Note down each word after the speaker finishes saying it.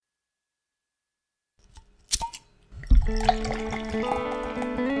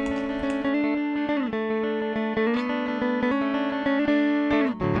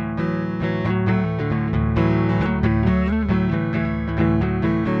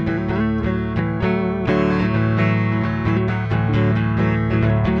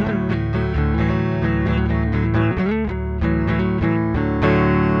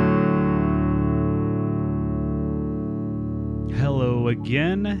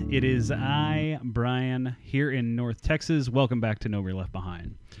again. It is I, Brian, here in North Texas. Welcome back to Nobody Left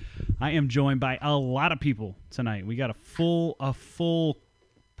Behind. I am joined by a lot of people tonight. We got a full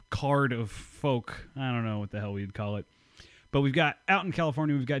card of folk. I don't know what the hell we'd call it. But we've got, out in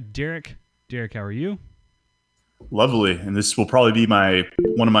California, we've got Derek. Derek, how are you? Lovely, and this will probably be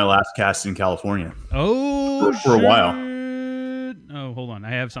one of my last casts in California. Oh, for a while. Oh, hold on. I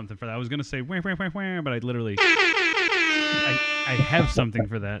have something for that. I was gonna say wah, wah, wah, wah, but I literally I have something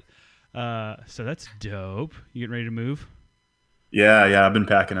for that. So that's dope. You getting ready to move? Yeah. I've been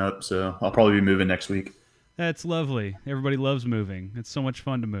packing up, so I'll probably be moving next week. That's lovely. Everybody loves moving. It's so much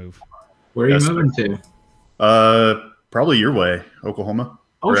fun to move. Where are you moving to? Probably your way, Oklahoma.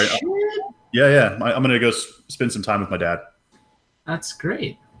 Oh, right? shit. Yeah. I'm gonna go spend some time with my dad. That's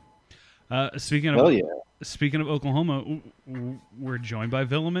great. Speaking of Oklahoma, we're joined by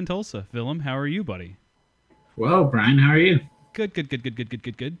Willem in Tulsa. Willem, how are you, buddy? Well, Brian, how are you?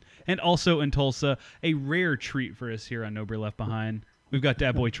 Good. And also in Tulsa, a rare treat for us here on Nobody Left Behind. We've got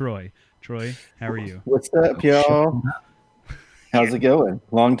that boy Troy. Troy, how are you? What's up, y'all? How's it going?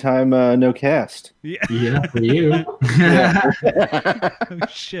 Long time no cast. Yeah, for you. Oh,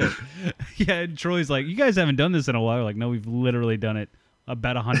 shit. Yeah, and Troy's like, you guys haven't done this in a while. We're like, no, we've literally done it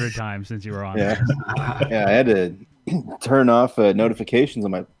about 100 times since you were on. Yeah, I had to turn off notifications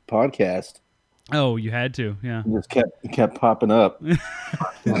on my podcast. Oh, you had to, yeah. It just kept popping up.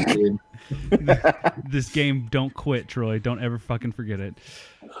 This game, don't quit, Troy. Don't ever fucking forget it.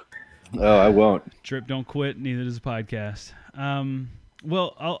 Oh, I won't. Trip, don't quit. Neither does the podcast.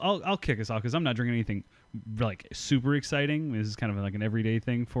 Well, I'll kick us off because I'm not drinking anything like super exciting. This is kind of like an everyday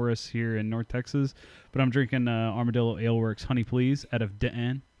thing for us here in North Texas. But I'm drinking Armadillo Ale Works Honey Please out of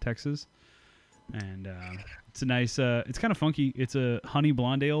Denton, Texas, and it's a nice. It's kind of funky. It's a honey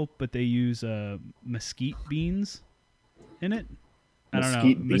blonde ale, but they use mesquite beans in it. I don't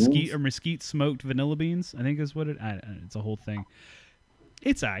know, mesquite smoked vanilla beans, I think is what it's a whole thing.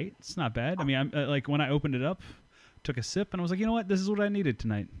 It's aight. It's not bad. I mean, I'm like when I opened it up, took a sip, and I was like, you know what? This is what I needed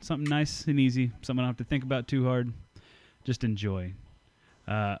tonight. Something nice and easy. Something I don't have to think about too hard. Just enjoy.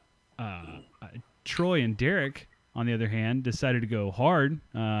 Troy and Derek, on the other hand, decided to go hard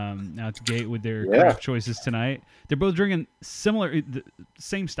out the gate with their craft choices tonight. They're both drinking similar,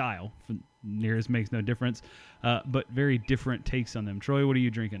 same style. Near as makes no difference, but very different takes on them. Troy, what are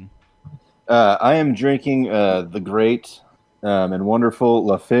you drinking? I am drinking the great and wonderful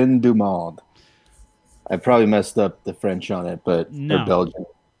La Fin du Monde. I probably messed up the French on it, but or Belgian.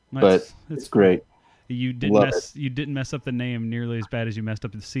 But it's great. You didn't mess up the name nearly as bad as you messed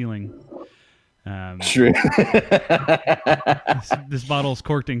up the ceiling. True. This bottle is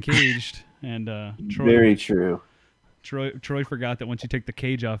corked and caged, and Troy, very true. Troy forgot that once you take the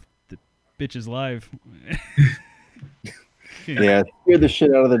cage off, the bitch is live. Yeah, scared the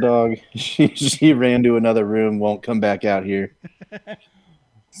shit out of the dog. She ran to another room, won't come back out here.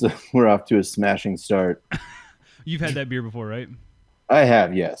 So we're off to a smashing start. You've had that beer before, right? I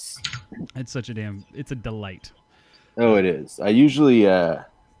have, yes. It's a delight. Oh, it is. I usually don't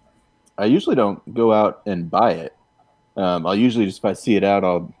go out and buy it. I'll usually just, if I see it out,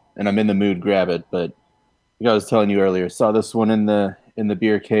 and I'm in the mood, grab it. But like I was telling you earlier, saw this one in the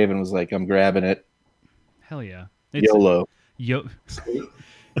beer cave and was like, I'm grabbing it. Hell yeah. YOLO. You're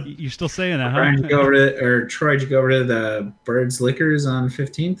still saying that, huh? Brian, Troy, did you go over to the Birds Liquors on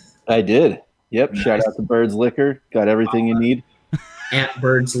 15th? I did. Yep. Nice. Shout out to Birds Liquor. Got everything you need. At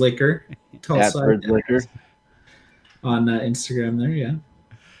Birds Liquor. At Birds Liquor. On Instagram there, yeah.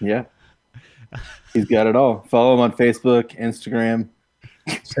 Yeah. He's got it all. Follow him on Facebook, Instagram,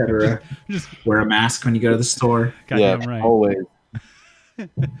 etc. Just wear a mask when you go to the store. Goddamn right. Always.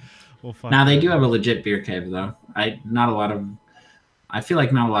 Well, now they do have a legit beer cave though. I feel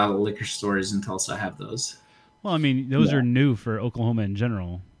like not a lot of liquor stores in Tulsa have those. Well, I mean, those are new for Oklahoma in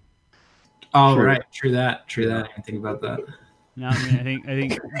general. Oh, true. Right. True that. I didn't think about that. No, I mean, I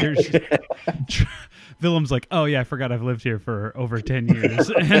think there's Willem's like, oh yeah, I forgot I've lived here for over 10 years.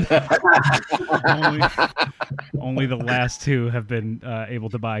 And only the last two have been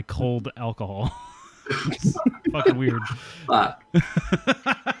able to buy cold alcohol. It's fucking weird.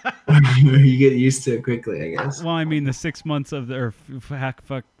 You get used to it quickly, I guess. Well, I mean, the 6 months of the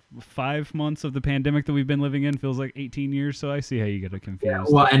 5 months of the pandemic that we've been living in feels like 18 years. So I see how you get it confused. Yeah,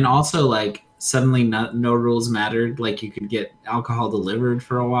 well, and also like suddenly no rules mattered. Like you could get alcohol delivered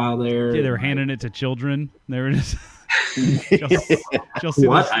for a while there. Yeah, they were handing it to children. There it is.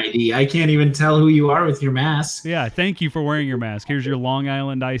 What ID? I can't even tell who you are with your mask. Yeah, thank you for wearing your mask. Here's your Long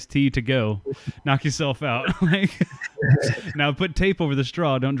Island iced tea to go. Knock yourself out. Like, now put tape over the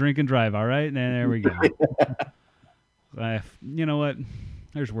straw. Don't drink and drive. All right, and there we go. You know what?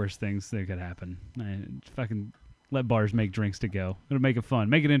 There's worse things that could happen. Fucking let bars make drinks to go. It'll make it fun.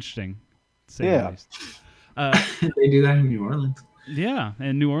 Make it interesting. Yeah. They do that in New Orleans. Yeah,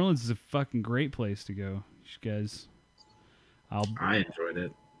 and New Orleans is a fucking great place to go. You guys, I enjoyed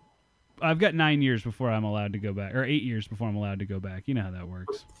it. I've got 9 years before I'm allowed to go back, or 8 years before I'm allowed to go back. You know how that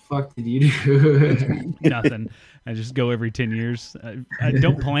works. Fuck did you do? Nothing. I just go every 10 years. I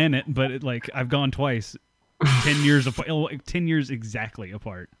don't plan it, but I've gone twice. 10 years apart. 10 years exactly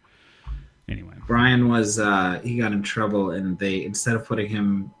apart. Anyway. Brian was he got in trouble, and they, instead of putting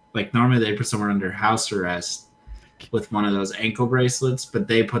him, normally they put someone under house arrest with one of those ankle bracelets, but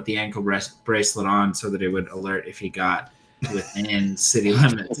they put the ankle bracelet on so that it would alert if he got within city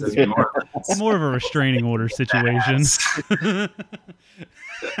limits of New Orleans. More of a restraining order situation. He's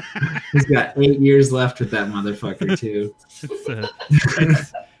got 8 years left with that motherfucker too.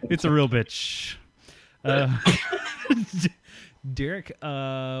 It's a real bitch. Derek, what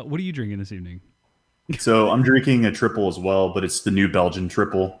are you drinking this evening? So I'm drinking a triple as well, but it's the New Belgian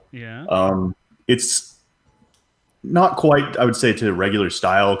triple. Yeah. It's not quite, I would say, to regular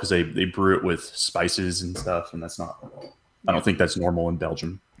style because they brew it with spices and stuff, and that's not. I don't think that's normal in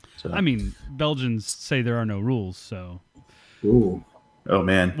Belgium. So. I mean, Belgians say there are no rules, so. Ooh. Oh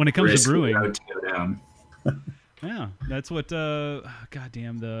man. When it comes to brewing. To go down. Yeah, that's what.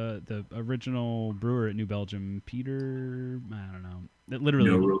 Goddamn, the original brewer at New Belgium, Peter. I don't know. That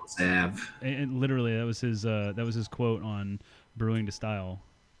literally. No rules have. And literally, that was his quote on brewing to style.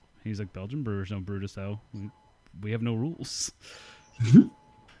 He's like, Belgian brewers don't brew to style. We have no rules.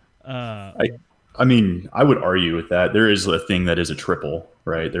 I mean, I would argue with that. There is a thing that is a triple,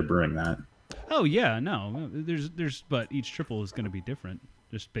 right? They're brewing that. Oh yeah, no. But each triple is going to be different,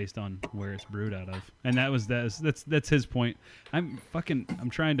 just based on where it's brewed out of. And that's his point. I'm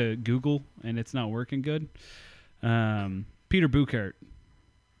trying to Google and it's not working good. Peter Buchert.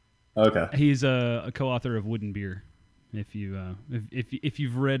 Okay. He's a co-author of Wooden Beer. If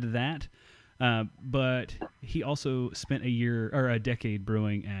you've read that, but he also spent a decade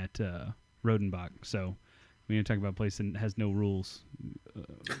brewing at Rodenbach. So when you're talking about a place that has no rules,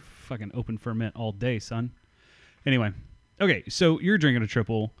 fucking open ferment all day, son. Anyway, okay, so you're drinking a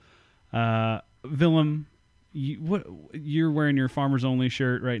triple. Willem, you're wearing your Farmers Only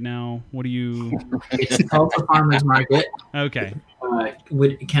shirt right now. What are you? It's called the Farmers Market. Okay.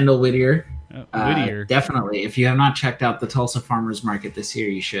 Kendall Whittier. Whittier. Definitely. If you have not checked out the Tulsa Farmers Market this year,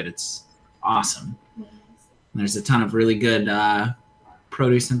 you should. It's awesome. There's a ton of really good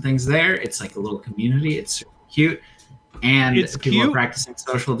produce and things there. It's like a little community. It's cute. And people are practicing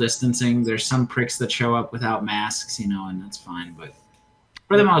social distancing. There's some pricks that show up without masks, and that's fine. But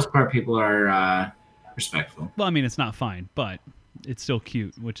for the most part, people are respectful. Well, I mean, it's not fine, but it's still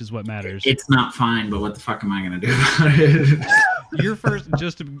cute, which is what matters. It's not fine, but what the fuck am I going to do about it?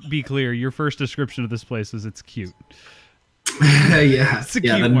 Just to be clear, your first description of this place is it's cute. Yeah. It's a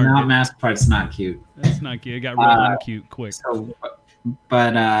cute cute the market. not mask part's not cute. That's not cute. It got real uncute quick.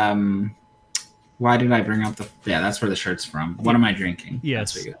 But why did I bring up that's where the shirt's from. What am I drinking?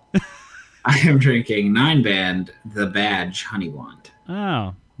 Yes. That's I am drinking 9-Band The Badge Honey Wand.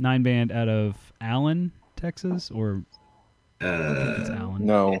 Oh, 9-Band out of Allen, Texas, or it's Allen.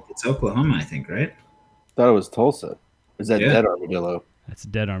 No, it's Oklahoma, I think, right? Thought it was Tulsa. Is that Dead Armadillo? That's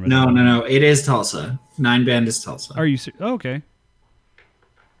Dead Armadillo. No. It is Tulsa. 9-Band is Tulsa. Are you? Okay.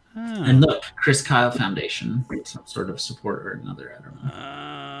 Oh. And look, Chris Kyle Foundation, some sort of support or another. I don't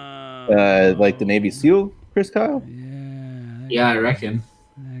know. Like the Navy SEAL, Chris Kyle. Yeah, I reckon.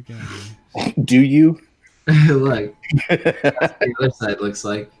 That guy. Do you? Look, that's what the other side looks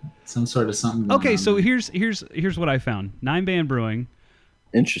like. Some sort of something. Okay, so here's what I found. 9-Band Brewing.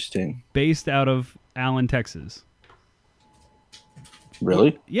 Interesting. Based out of Allen, Texas.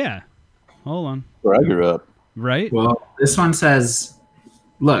 Really? Yeah. Hold on. Where I grew up. Right? Well, this one says,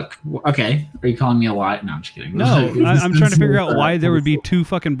 look, okay, are you calling me a lie? No, I'm just kidding. No, I'm trying to figure out why there would be two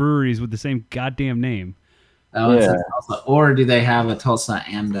fucking breweries with the same goddamn name. Oh, yeah. Tulsa. Or do they have a Tulsa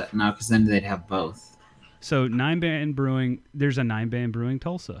and no, because then they'd have both. So 9-Band Brewing, there's a 9-Band Brewing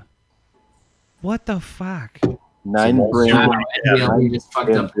Tulsa. What the fuck? 9-Band. We just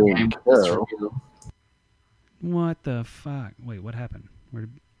fucked up the name. What the fuck? Wait, what happened? Where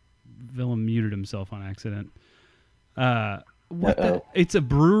Willem muted himself on accident. What the? It's a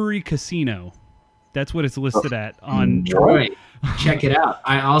brewery casino. That's what it's listed at on Troy. Check it out.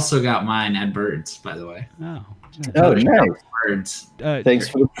 I also got mine at Birds, by the way. Oh, nice. Birds. Thanks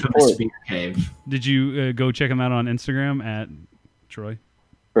for the support. Beer Cave. Did you go check them out on Instagram at Troy?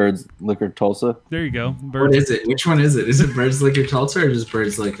 Bird's Liquor Tulsa. There you go. What is it? Which one is it? Is it Bird's Liquor Tulsa or just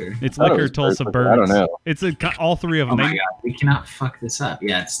Bird's Liquor? It's Liquor Tulsa Birds. I don't know. It's all three of them. Oh my god, we cannot fuck this up.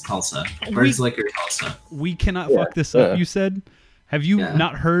 Yeah, it's Tulsa. Bird's Liquor Tulsa. We cannot fuck this up, you said? Have you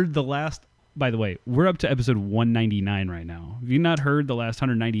not heard the last... By the way, we're up to episode 199 right now. Have you not heard the last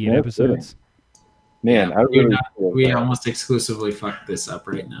 198 episodes? Man, we almost exclusively fucked this up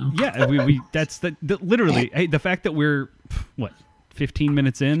right now. Yeah, we that's literally, hey, the fact that we're, 15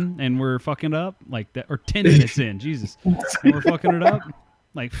 minutes in and we're fucking it up like that, or 10 minutes in, Jesus, and we're fucking it up.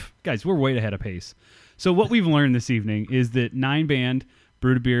 Like, guys, we're way ahead of pace. So what we've learned this evening is that 9 Band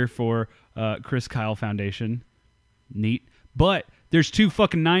brewed a beer for Chris Kyle Foundation. Neat. But there's 2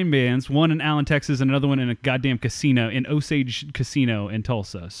 fucking 9 bands, one in Allen, Texas, and another one in a goddamn casino, in Osage Casino in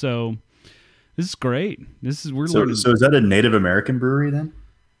Tulsa. So this is great. We're learning. So is that a Native American brewery then?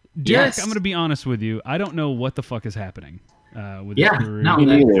 Derek, Yes. I'm going to be honest with you. I don't know what the fuck is happening with this brewery. No,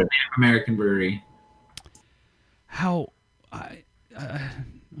 that's a Native American brewery. How?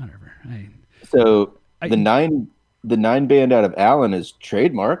 Whatever. So the 9 Band out of Allen is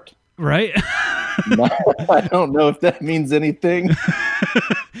trademarked. Right? I don't know if that means anything.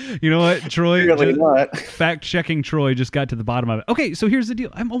 You know what, Troy? Really not. Fact checking Troy just got to the bottom of it. Okay, so here's the deal.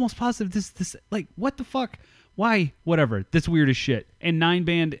 I'm almost positive this like, what the fuck? Why? Whatever. That's weird as shit. And 9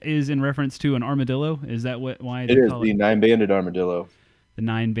 Band is in reference to an armadillo. Is that why they call it? The 9-banded armadillo. The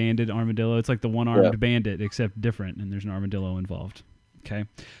 9-banded armadillo. It's like the one-armed bandit, except different, and there's an armadillo involved. Okay,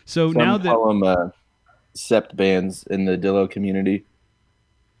 so now that call them sept bands in the Dillo community.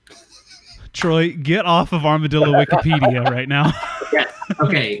 Troy, get off of Armadillo Wikipedia right now. Yes.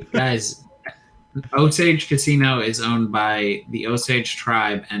 Okay, guys. Osage Casino is owned by the Osage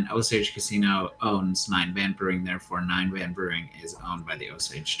tribe, and Osage Casino owns 9 Band Brewing. Therefore, 9 Band Brewing is owned by the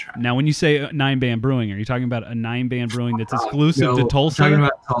Osage tribe. Now, when you say 9 Band Brewing, are you talking about a 9 Band Brewing that's exclusive to Tulsa? I'm talking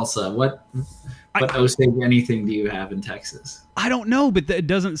about Tulsa. What Osage anything do you have in Texas? I don't know, but it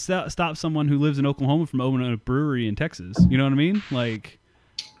doesn't stop someone who lives in Oklahoma from opening a brewery in Texas. You know what I mean? Like,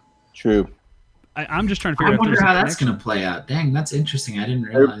 true. I'm just trying to figure I out. wonder how that's going to play out. Dang, that's interesting. I didn't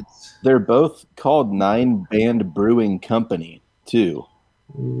realize. They're both called 9 Band Brewing Company, too.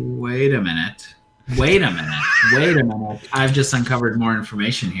 Wait a minute. I've just uncovered more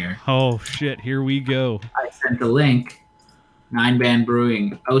information here. Oh, shit. Here we go. I sent the link. 9 Band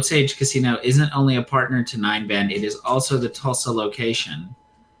Brewing. Osage Casino isn't only a partner to 9 Band, it is also the Tulsa location,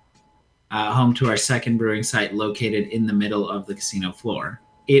 home to our second brewing site located in the middle of the casino floor.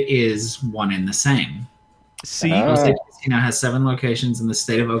 It is one and the same. See, Osage Casino has 7 locations in the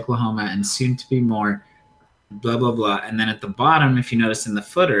state of Oklahoma and soon to be more, blah, blah, blah. And then at the bottom, if you notice in the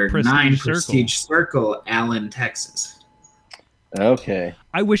footer, Prestige Circle, Allen, Texas. Okay.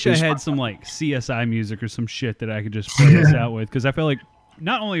 I wish I had some like CSI music or some shit that I could just play us out with, because I feel like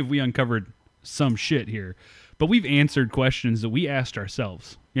not only have we uncovered some shit here, but we've answered questions that we asked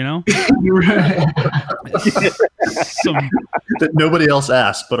ourselves, you know? That nobody else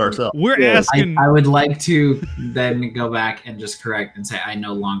asked but ourselves. We're asking. I would like to then go back and just correct and say I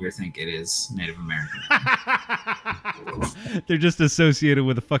no longer think it is Native American. They're just associated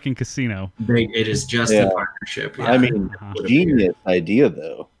with a fucking casino. It is just a partnership. Yeah. I mean, genius idea,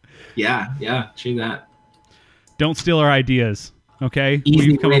 though. Yeah, true that. Don't steal our ideas, okay?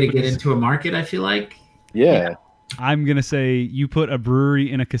 Easy way to get into a market, I feel like. Yeah. I'm going to say you put a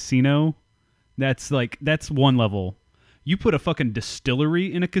brewery in a casino, that's one level. You put a fucking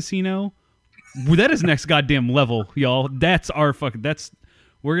distillery in a casino, that is next goddamn level, y'all. That's our fucking,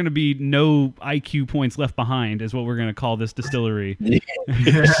 we're going to be no IQ points left behind is what we're going to call this distillery.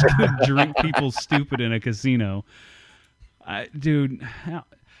 Just gonna drink people stupid in a casino. Dude,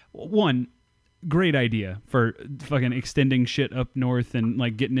 one, great idea for fucking extending shit up north and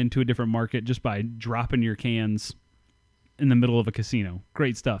like getting into a different market just by dropping your cans in the middle of a casino.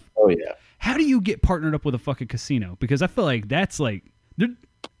 Great stuff. Oh yeah. How do you get partnered up with a fucking casino? Because I feel like that's like the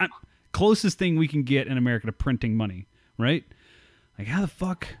closest thing we can get in America to printing money, right? Like how the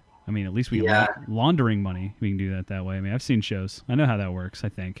fuck? I mean, at least we can laundering money. We can do that way. I mean, I've seen shows. I know how that works. I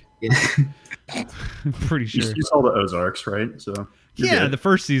think. Yeah. I'm pretty sure. You saw the Ozarks, right? So. Yeah, the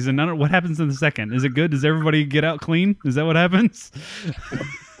first season. I don't know what happens in the second. Is it good? Does everybody get out clean? Is that what happens?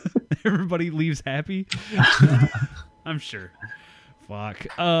 Everybody leaves happy? I'm sure. Fuck.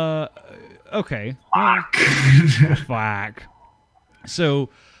 Okay. Fuck. So,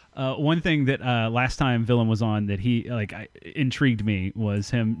 one thing that last time Villain was on that he intrigued me was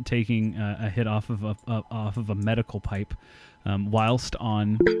him taking a hit off of a medical pipe whilst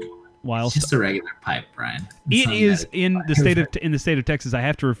on whilst It's just a regular pipe, Brian. it is in the state of Texas. I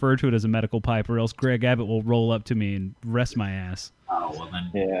have to refer to it as a medical pipe, or else Greg Abbott will roll up to me and rest my ass. Oh well then.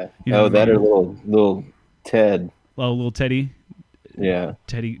 Yeah. You know that what I or mean? little Ted. Oh, little Teddy. Yeah.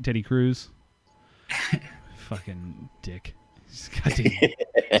 Teddy Cruz. Fucking dick. Goddamn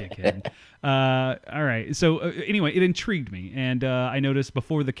dickhead. All right. So anyway, it intrigued me, and I noticed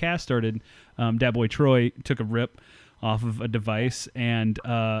before the cast started, Dat Boy Troy took a rip off of a device, and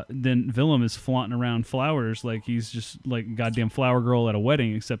then Willem is flaunting around flowers like he's just like a goddamn flower girl at a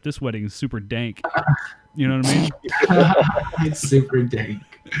wedding, except this wedding is super dank. You know what I mean? It's super dank.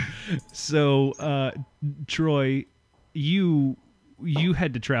 So, Troy, you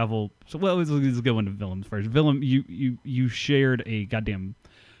had to travel. So, well, let's go into Willem first. Willem, you shared a goddamn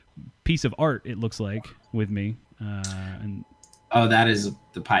piece of art. It looks like with me, and Oh, that is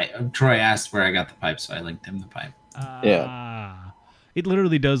the pipe. Troy asked where I got the pipe, so I linked him the pipe. It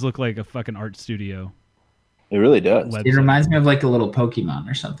literally does look like a fucking art studio. It really does. It reminds me of like a little Pokemon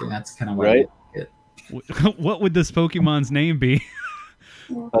or something. That's kind of what Right? What would this Pokemon's name be?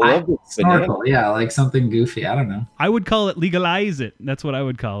 I love this banana. Snorkel, yeah, like something goofy. I don't know. I would call it Legalize It. That's what I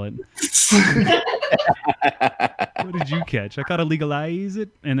would call it. What did you catch? I caught a Legalize It,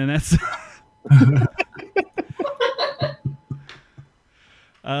 and then that's.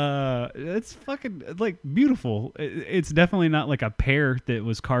 It's fucking like beautiful. It's definitely not like a pear that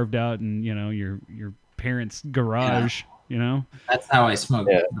was carved out in your parents' garage. That's how I smoked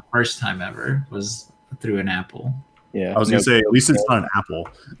the first time ever, was through an apple. Yeah. I was gonna say, at least it's not an apple.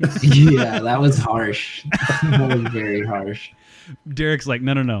 Yeah, that was harsh. That was very harsh. Derek's like,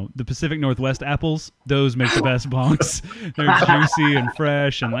 no. The Pacific Northwest apples, those make the best bongs. They're juicy and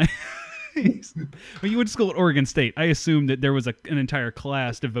fresh and like. When you went to school at Oregon State, I assumed that there was an entire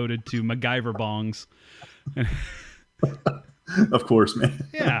class devoted to MacGyver bongs. Of course, man.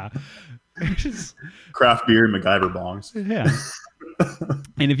 Yeah. Craft beer and MacGyver bongs. Yeah.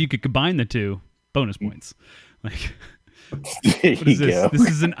 And if you could combine the two, bonus points. Like, There what is you this? go. This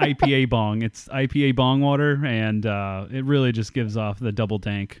is an IPA bong. It's IPA bong water, and it really just gives off the double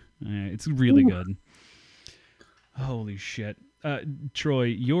dank. It's really good. Holy shit. Troy,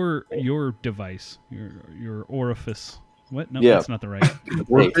 your device, your orifice. What? No, Yeah. that's not the right.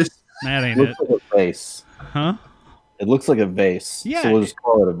 Vase. That ain't It it. looks like a vase. Huh? It looks like a vase. Yeah. So we'll just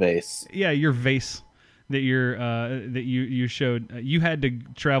call it a vase. Yeah, your vase that you showed. You had to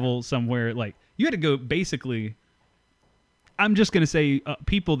travel somewhere. Like you had to go. Basically, I'm just gonna say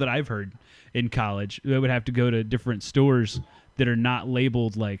people that I've heard in college, they would have to go to different stores that are not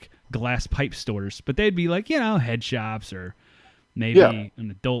labeled like glass pipe stores, but they'd be like head shops or maybe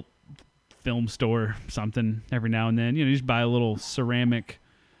an adult film store, something every now and then. You just buy a little ceramic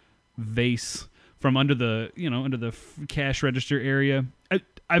vase from under the cash register area.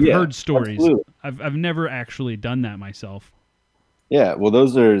 I've heard stories. Absolutely. I've never actually done that myself. Yeah, well,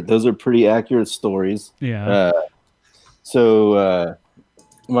 those are pretty accurate stories. Yeah. So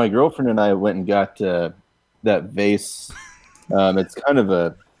my girlfriend and I went and got that vase. It's kind of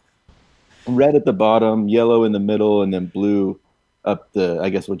a red at the bottom, yellow in the middle, and then blue up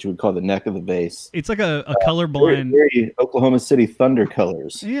I guess what you would call the neck of the vase. It's like a colorblind. Very Oklahoma City Thunder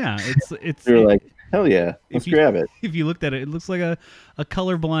colors. Yeah, it's. They're like, hell yeah, let's grab it. If you looked at it, it looks like a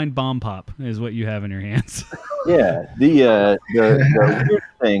colorblind bomb pop is what you have in your hands. Yeah. The weird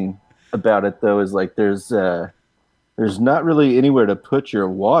thing about it though is like there's not really anywhere to put your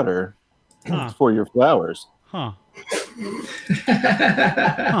water for your flowers. Huh.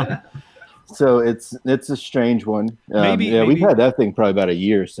 So it's a strange one. Maybe we've had that thing probably about a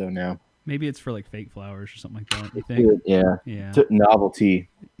year or so now. Maybe it's for like fake flowers or something like that. You think? Yeah. Yeah. Novelty.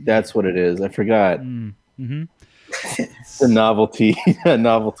 That's what it is. I forgot. Mm-hmm. The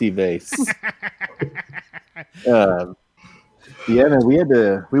novelty vase. Yeah, man,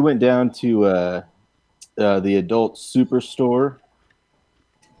 we went down to the adult superstore.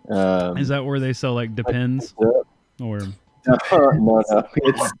 Is that where they sell like Depends or? No,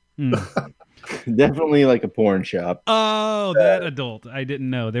 it's definitely like a porn shop. Oh, that adult! I didn't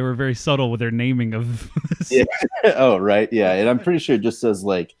know they were very subtle with their naming of. This. Yeah. Oh, right. Yeah, and I'm pretty sure it just says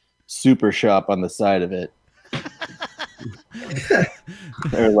like super shop on the side of it.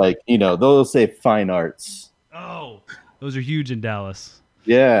 Or like they'll say fine arts. Oh, those are huge in Dallas.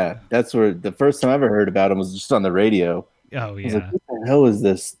 Yeah, that's where the first time I ever heard about them was just on the radio. Oh I was yeah. like, what the hell is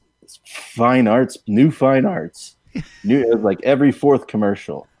this? It's fine arts, new fine arts. It was like every fourth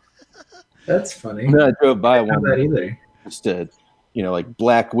commercial. That's funny. And then I drove by I don't know one that either. just like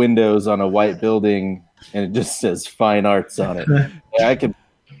black windows on a white building, and it just says fine arts on it. Yeah, I can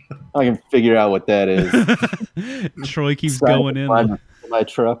figure out what that is. Troy keeps going in. semi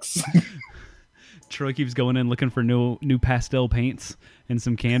trucks. Troy keeps going in looking for new pastel paints and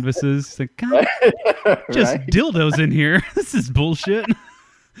some canvases. He's like, God, just dildos in here. This is bullshit.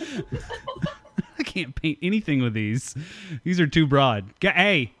 I can't paint anything with these. These are too broad.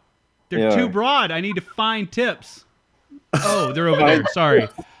 Hey, they're too broad. I need to find tips. Oh, they're over there. Sorry.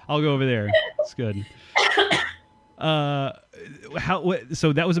 I'll go over there. It's good. So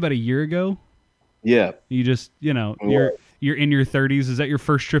that was about a year ago? Yeah. You just, you're in your 30s. Is that your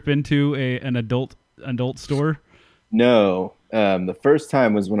first trip into an adult store? No. The first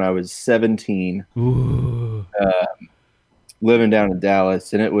time was when I was 17. Ooh. Living down in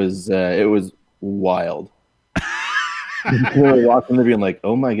Dallas, and it was wild. We were walking there being like,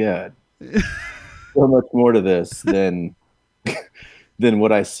 oh my God. So much more to this than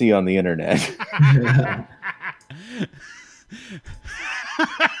what I see on the internet.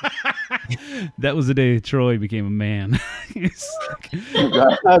 That was the day Troy became a man.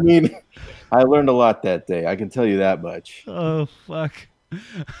 I mean, I learned a lot that day. I can tell you that much. Oh, fuck.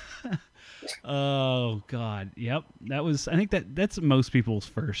 Oh, God. Yep. I think that's most people's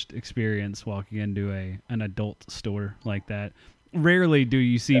first experience walking into an adult store like that. Rarely do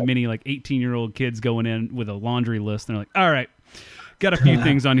you see many like 18-year-old kids going in with a laundry list and they're like, all right, got a few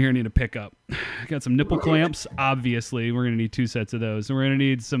things on here I need to pick up. Got some nipple clamps. Obviously, we're going to need 2 sets of those. And we're going to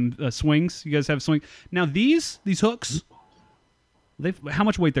need some swings. You guys have swings. Now, these hooks, how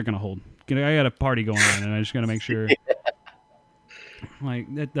much weight they're going to hold? I got a party going on, and I just got to make sure. Like,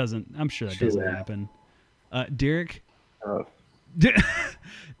 I'm sure that doesn't happen. Derek,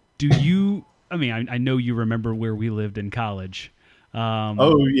 do you, I know you remember where we lived in college.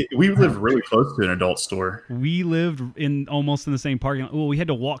 We lived really close to an adult store. We lived almost in the same parking lot. Well, we had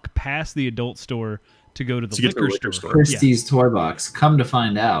to walk past the adult store to go to the liquor store. Christie's Toy Box, come to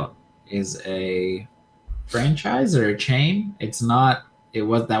find out, is a franchise or a chain. It's not.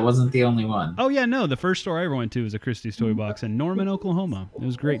 That wasn't the only one. Oh yeah, no. The first store I ever went to was a Christie's Toy Box in Norman, Oklahoma. It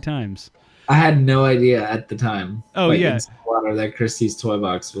was great times. I had no idea at the time. Oh yeah, that Christie's Toy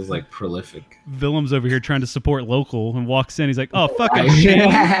Box was like prolific. Willem's over here trying to support local and walks in. He's like, "Oh fucking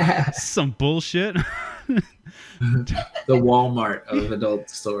shit, some bullshit." The Walmart of adult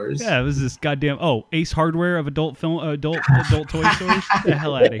stores. Yeah, it was this goddamn Ace Hardware of adult toy stores. Get the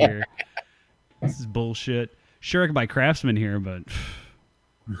hell out of here. This is bullshit. Sure, I could buy Craftsman here, but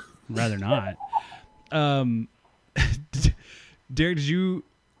rather not. Derek, did you?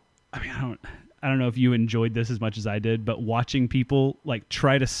 I don't know if you enjoyed this as much as I did, but watching people like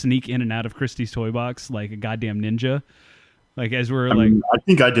try to sneak in and out of Christie's Toy Box like a goddamn ninja. Like as we're I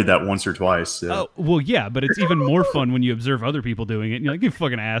think I did that once or twice. Yeah. Oh well, yeah, but it's even more fun when you observe other people doing it. And you're like, you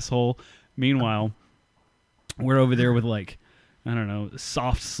fucking asshole. Meanwhile, we're over there with like, I don't know,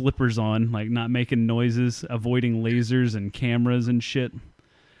 soft slippers on, like not making noises, avoiding lasers and cameras and shit,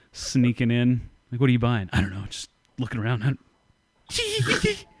 sneaking in. Like, what are you buying? I don't know, just looking around.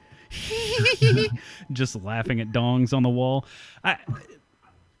 Just laughing at dongs on the wall.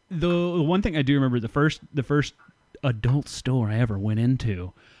 The one thing I do remember, the first adult store I ever went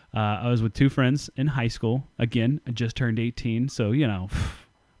into, I was with 2 friends in high school. Again, I just turned 18, so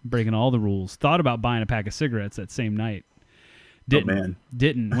breaking all the rules. Thought about buying a pack of cigarettes that same night. Didn't.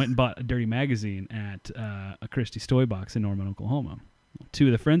 Went and bought a dirty magazine at a Christie's Toy Box in Norman, Oklahoma. 2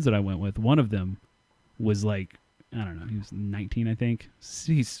 of the friends that I went with, one of them was like, I don't know, he was 19, I think.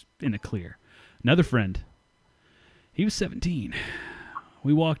 He's in the clear. Another friend, he was 17.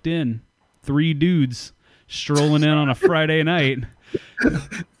 We walked in, 3 dudes strolling in on a Friday night.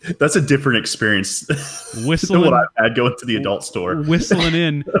 That's a different experience whistling, than what I've had going to the adult store. Whistling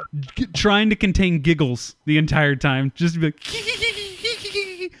in, trying to contain giggles the entire time. Just be like,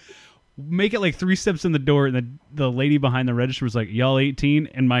 make it like 3 steps in the door, and the lady behind the register was like, y'all 18?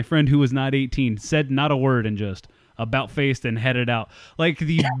 And my friend who was not 18 said not a word and just about-faced and headed out. Like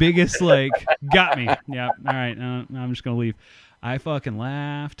the biggest, like, got me. Yeah, all right, I'm just going to leave. I fucking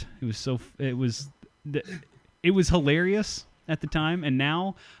laughed. It was hilarious at the time, and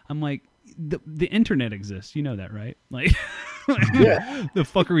now I'm like, the internet exists. You know that, right? Like, yeah. The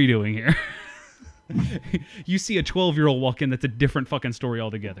fuck are we doing here? You see a 12-year-old walk in, that's a different fucking story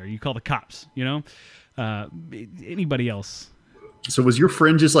altogether. You call the cops, anybody else. So was your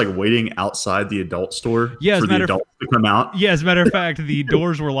friend just like waiting outside the adult store for the adults to come out? Yeah, as a matter of fact, the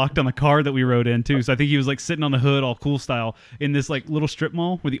doors were locked on the car that we rode into. So I think he was like sitting on the hood, all cool style, in this like little strip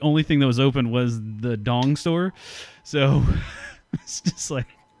mall where the only thing that was open was the dong store. So it's just like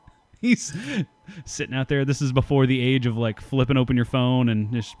he's sitting out there. This is before the age of like flipping open your phone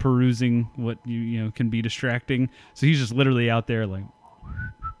and just perusing what you can be distracting. So he's just literally out there like,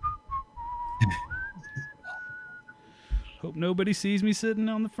 Hope nobody sees me sitting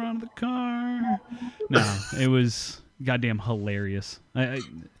on the front of the car. No, it was goddamn hilarious.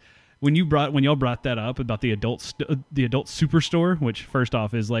 When y'all brought that up about the adult Superstore, which first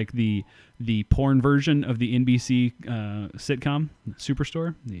off is like the porn version of the NBC sitcom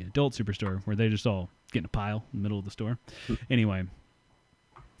Superstore, the adult Superstore, where they just all get in a pile in the middle of the store. Anyway,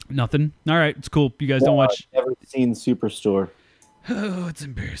 nothing. All right, it's cool. You guys don't watch. I've never seen Superstore. Oh, it's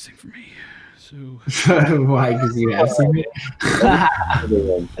embarrassing for me. So why? Because you have seen it.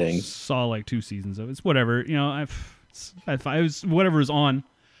 Things. Saw like 2 seasons of it. It's whatever. You know, I was whatever was on.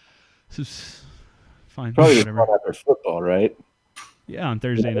 It's fine. Probably whatever. After football, right? Yeah, on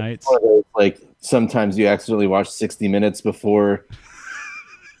Thursday nights. Like sometimes you accidentally watch 60 minutes before,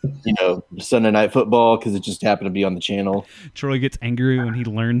 Sunday Night Football because it just happened to be on the channel. Troy gets angry when he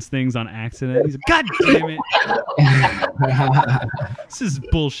learns things on accident. He's like, God damn it. This is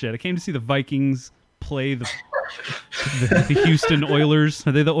bullshit. I came to see the Vikings play the Houston Oilers.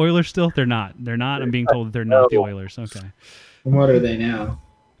 Are they the Oilers still? They're not. They're not. I'm being told that they're not the Oilers. Okay. What are they now?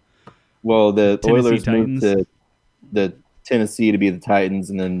 Well, the Tennessee Oilers Titans. moved to the Tennessee to be the Titans,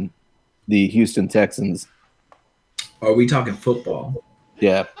 and then the Houston Texans. Are we talking football?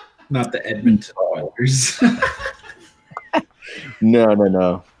 Yeah. Not the Edmonton Oilers.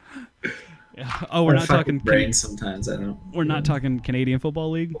 No. Oh, we're not talking. Brain sometimes I don't. We're not talking Canadian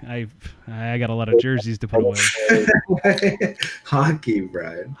Football League. I got a lot of jerseys to put away. Hockey,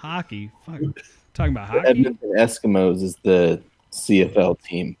 Brian. Hockey. Fuck. Talking about hockey. Edmonton Eskimos is the CFL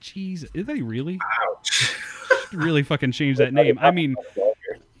team. Jeez, is that really? Ouch. Really fucking change that name. I mean,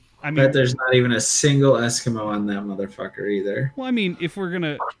 Bet there's not even a single Eskimo on that motherfucker either. Well, I mean, if we're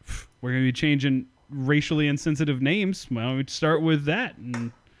gonna be changing racially insensitive names, well, we'd start with that.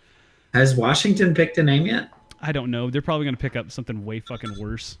 And has Washington picked a name yet? I don't know. They're probably gonna pick up something way fucking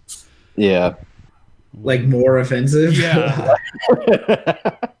worse. Yeah. Like more offensive? Yeah.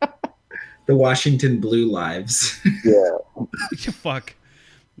 The Washington Blue Lives. Yeah. Fuck.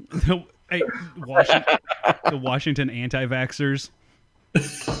 The Washington anti-vaxxers.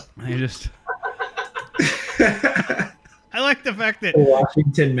 I like the fact that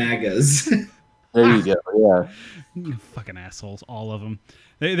Washington MAGAs. There you go. Yeah. Fucking assholes, all of them.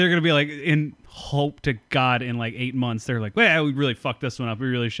 They're gonna be like, in hope to God, in like 8 months, they're like, well, we really fucked this one up. We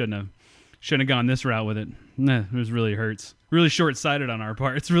really shouldn't have gone this route with it. Nah, it was really hurts. Really short-sighted on our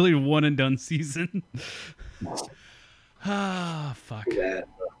part. It's really a one and done season. Ah, fuck. Yeah.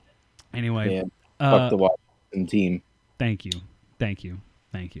 Anyway, fuck the Washington team. Thank you. What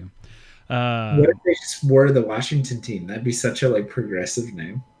if they just were the Washington team? That'd be such a progressive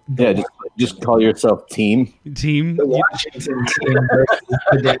name. Yeah, just call yourself team. Team. The Washington team versus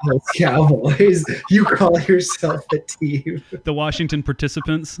the Dallas Cowboys. You call yourself a team. The Washington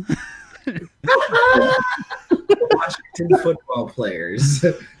participants. Washington football players.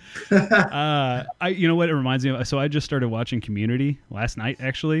 You know what it reminds me of? So I just started watching Community last night,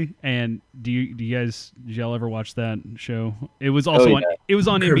 actually. And did y'all ever watch that show? It was also it was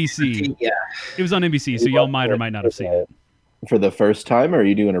on NBC. Yeah, it was on NBC. So y'all might or might not have seen it for the first time. Or are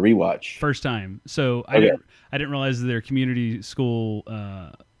you doing a rewatch? First time. So I didn't realize that their community school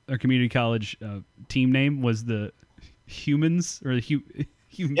or community college team name was the Humans or the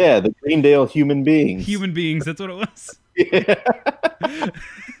Yeah, the Greendale Human Beings. Human Beings. That's what it was. Yeah.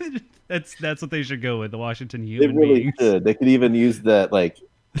 That's what they should go with, the Washington They Human really Beings. should. They could even use that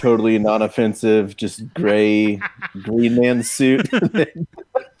totally non-offensive, just gray green man suit.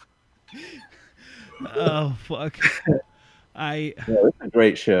 Oh fuck! It's a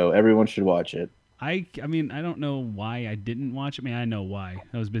great show. Everyone should watch it. I mean, I don't know why I didn't watch it. I mean, I know why.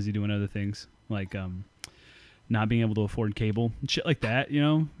 I was busy doing other things, like not being able to afford cable, shit like that.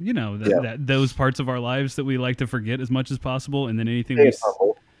 That those parts of our lives that we like to forget as much as possible, and then anything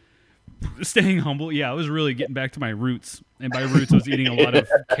staying humble. Yeah, I was really getting back to my roots, and by roots, I was eating a lot of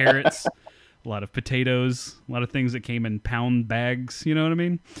carrots, a lot of potatoes, a lot of things that came in pound bags. You know what I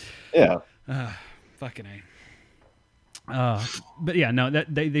mean? Yeah. Fucking A. But yeah, no,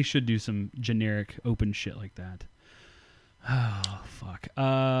 that they should do some generic open shit like that. Oh fuck.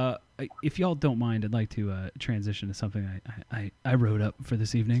 If y'all don't mind, I'd like to transition to something I wrote up for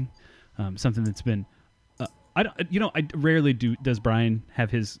this evening. Something that's been I rarely does Brian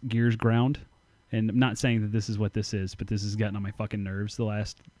have his gears ground, and I'm not saying that this is what this is, but this has gotten on my fucking nerves the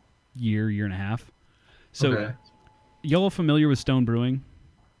last year and a half. So, okay. Y'all familiar with Stone Brewing?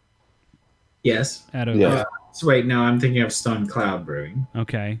 Yes. So wait, no, I'm thinking of Stone Cloud Brewing.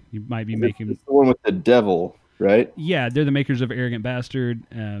 Okay, you might be making it's the one with the devil, right? Yeah, they're the makers of Arrogant Bastard,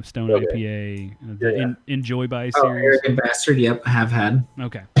 Stone IPA, the Enjoy By series. Arrogant Bastard, yep, have had.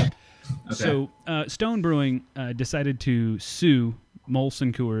 Okay. Okay. So Stone Brewing decided to sue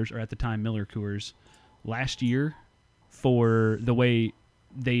Molson Coors, or at the time Miller Coors, last year for the way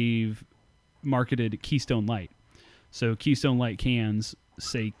they've marketed Keystone Light. So Keystone Light cans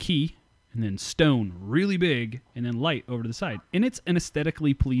say Key and then Stone really big and then Light over to the side. And it's an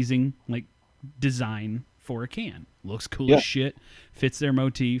aesthetically pleasing like design for a can. Looks cool as shit, fits their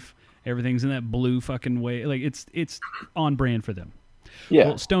motif. Everything's in that blue fucking way. Like it's on brand for them. Yeah.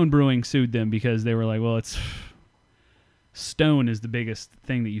 Well, Stone Brewing sued them because they were like, well, it's Stone is the biggest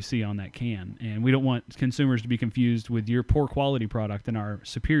thing that you see on that can, and we don't want consumers to be confused with your poor quality product and our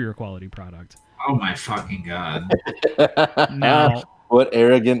superior quality product. Oh my fucking god! Now, what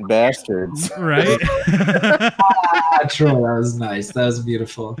arrogant bastards! Right? Troy, that was nice. That was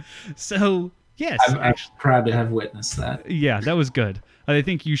beautiful. So yes, I'm proud to have witnessed that. Yeah, that was good. I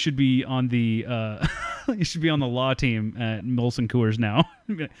think you should be on the law team at Molson Coors now.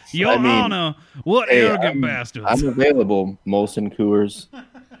 Your Honor, what arrogant bastards! I'm available, Molson Coors.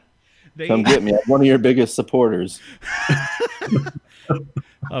 Come get me. I'm one of your biggest supporters.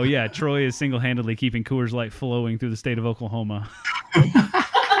 Oh yeah, Troy is single-handedly keeping Coors Light flowing through the state of Oklahoma.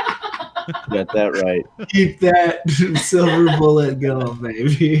 Got that right. Keep that silver bullet going,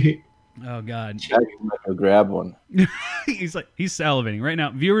 baby. Oh God! I can go grab one. He's salivating right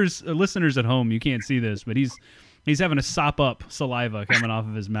now. Viewers, listeners at home, you can't see this, but he's having a sop up saliva coming off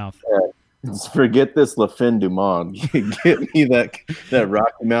of his mouth. Forget this La Fin du Monde. Get me that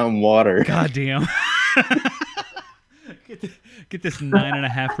Rocky Mountain water. God damn. Get this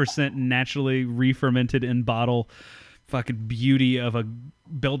 9.5% naturally re-fermented in bottle fucking beauty of a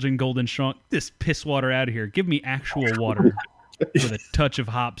Belgian Golden Shrunk. This piss water out of here. Give me actual water with a touch of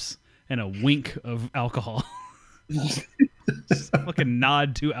hops and a wink of alcohol. Just a fucking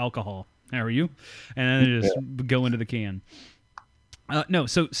nod to alcohol. How are you? And then just go into the can. No,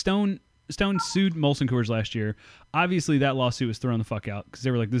 so Stone sued Molson Coors last year. Obviously, that lawsuit was thrown the fuck out because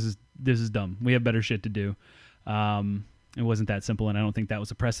they were like, "This is dumb. We have better shit to do." It wasn't that simple, and I don't think that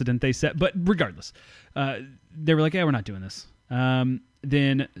was a precedent they set. But regardless, they were like, "Yeah, we're not doing this."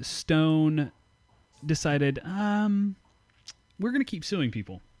 Then Stone decided, "We're going to keep suing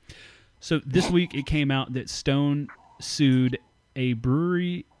people." So this week it came out that Stone sued a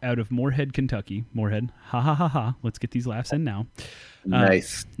brewery out of Moorhead, Kentucky. Moorhead, ha ha ha ha. Let's get these laughs in now.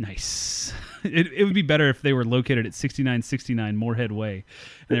 Nice. Nice. It would be better if they were located at 6969 Moorhead Way.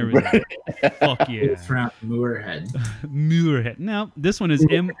 And everybody like, fuck yeah. From Moorhead. Moorhead. No, this one is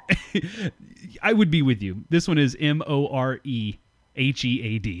I would be with you. This one is Morehead.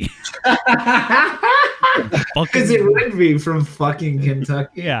 Because it would be from fucking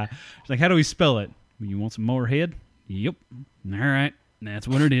Kentucky. Yeah. It's like, how do we spell it? You want some Moorhead? Yep. All right. That's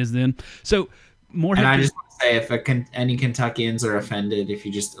what it is then. So, Moorhead. And I just want to say, if any Kentuckians are offended, if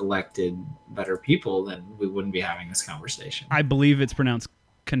you just elected better people, then we wouldn't be having this conversation. I believe it's pronounced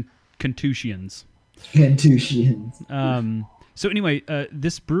Contusians. Contusians. So anyway,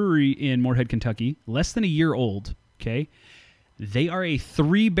 this brewery in Moorhead, Kentucky, less than a year old, okay? They are a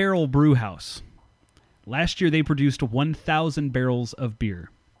 3-barrel brew house. Last year, they produced 1,000 barrels of beer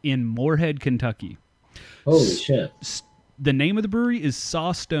in Moorhead, Kentucky. Holy shit. The name of the brewery is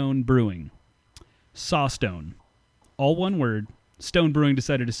Sawstone Brewing. Sawstone. All one word. Stone Brewing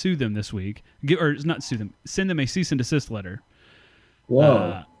decided to sue them this week. Or not sue them. Send them a cease and desist letter.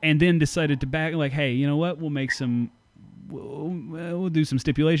 Whoa. And then decided to back, like, hey, you know what? We'll do some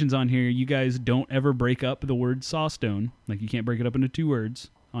stipulations on here. You guys don't ever break up the word Sawstone. Like, you can't break it up into 2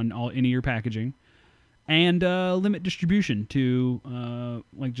 words on any of your packaging. And limit distribution to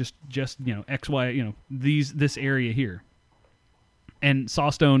like just X, Y, this area here. And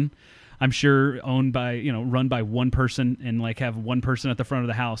Sawstone, I'm sure run by one person and like have one person at the front of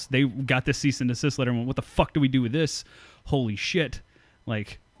the house. They got this cease and desist letter and went, what the fuck do we do with this? Holy shit.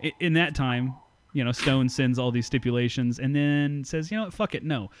 Like in that time, Stone sends all these stipulations and then says, you know what, fuck it.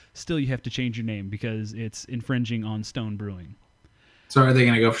 No, still you have to change your name because it's infringing on Stone Brewing. So are they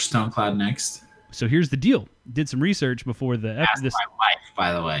going to go for Stone Cloud next? So here's the deal. Did some research before Ask my wife,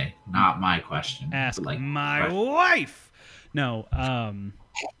 by the way. Not my question. Ask my wife. No.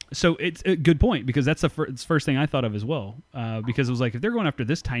 So it's a good point because that's the first thing I thought of as well. Because it was like, if they're going after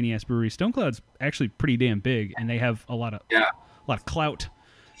this tiny ass brewery, Stone Cloud's actually pretty damn big, and they have a lot of clout.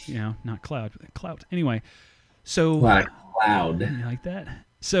 Not cloud, but clout. Anyway, so cloud. You like that?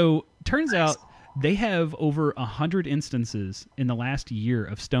 So turns out they have over 100 instances in the last year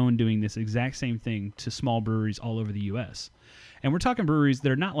of Stone doing this exact same thing to small breweries all over the U.S. And we're talking breweries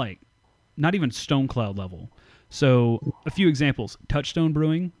that are not even Stone Cloud level. So a few examples: Touchstone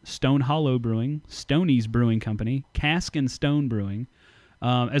Brewing, Stone Hollow Brewing, Stoney's Brewing Company, Cask and Stone Brewing,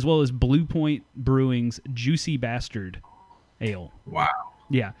 as well as Blue Point Brewing's Juicy Bastard Ale. Wow.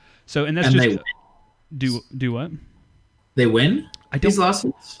 Yeah. So, and that's And just they do what? They win these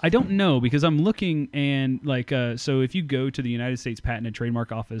lawsuits? I don't know, because I'm looking, and like so if you go to the United States Patent and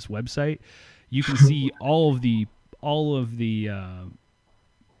Trademark Office website, you can see all of the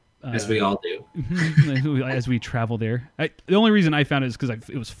as we all do. as we travel there. The only reason I found it is because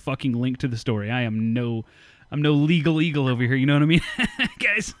it was fucking linked to the story. I'm no legal eagle over here. You know what I mean,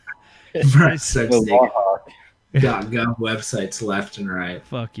 guys? Right. .gov websites left and right.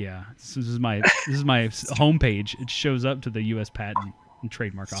 Fuck yeah! This is my homepage. It shows up to the U.S. Patent and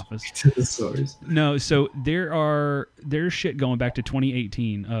Trademark Office. To the source. No, so there's shit going back to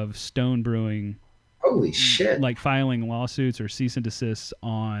 2018 of Stone Brewing. Holy shit! Like filing lawsuits or cease and desists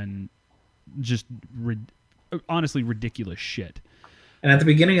on just honestly ridiculous shit. And at the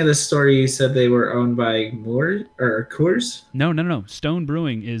beginning of this story, you said they were owned by Coors? No. Stone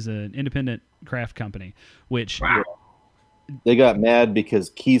Brewing is an independent craft company, which they got mad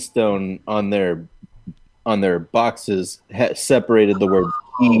because Keystone on their boxes separated the word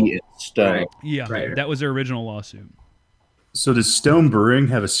key and stone. Right. Yeah, right. That was their original lawsuit. So does Stone Brewing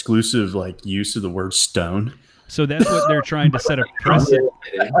have exclusive use of the word stone? So that's what they're trying to set a precedent.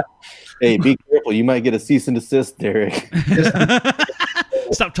 Hey, be careful! You might get a cease and desist, Derek.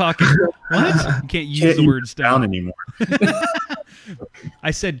 Stop talking. What? You can't use the word stone anymore.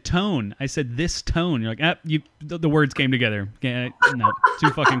 I said tone. I said this tone. You're like, the words came together. No, too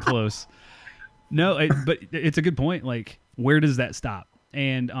fucking close. No, but it's a good point. Like, where does that stop?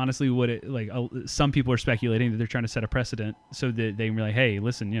 And honestly, some people are speculating that they're trying to set a precedent so that they can be like, hey,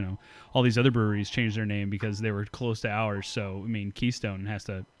 listen, all these other breweries changed their name because they were close to ours. So, I mean, Keystone has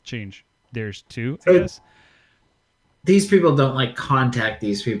to change theirs too, I guess. These people don't contact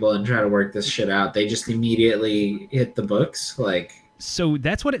these people and try to work this shit out. They just immediately hit the books. So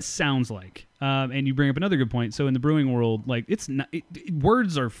that's what it sounds like. And you bring up another good point. So in the brewing world, it's not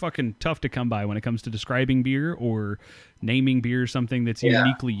words are fucking tough to come by when it comes to describing beer or naming beer something that's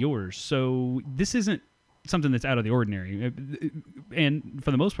uniquely yours. So this isn't something that's out of the ordinary. And for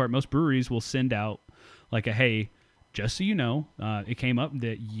the most part, most breweries will send out hey, just so you know, it came up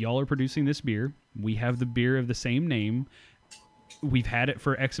that y'all are producing this beer. We have the beer of the same name. We've had it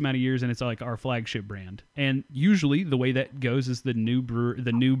for X amount of years, and it's our flagship brand. And usually, the way that goes is the new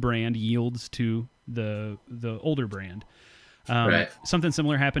brand yields to the older brand. Right. Something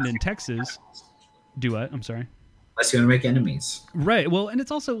similar happened in Texas. Do what? I'm sorry. Unless you want to make enemies. Right. Well, and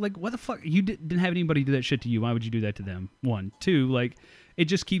it's also what the fuck? You didn't have anybody do that shit to you. Why would you do that to them? One, two. It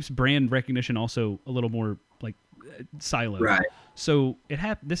just keeps brand recognition also a little more siloed. Right. So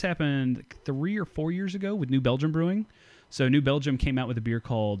this happened 3 or 4 years ago with New Belgium Brewing. So New Belgium came out with a beer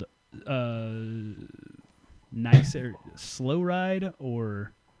called Slow Ride,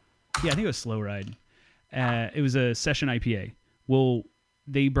 or I think it was Slow Ride. It was a session IPA. Well,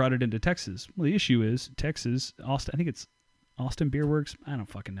 they brought it into Texas. Well, the issue is Texas, Austin. I think it's Austin Beer Works. I don't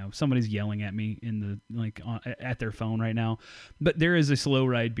fucking know. Somebody's yelling at me in the at their phone right now. But there is a Slow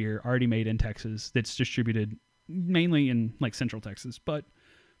Ride beer already made in Texas that's distributed mainly in Central Texas, but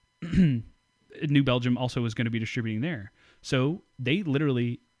New Belgium also was going to be distributing there. So they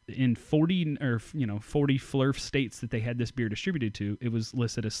literally, in 40 Flurf states that they had this beer distributed to, it was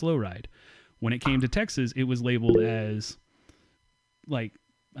listed as Slow Ride. When it came to Texas, it was labeled as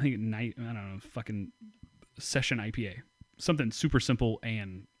fucking session IPA. Something super simple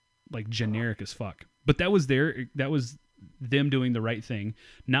and generic as fuck. But that was them doing the right thing,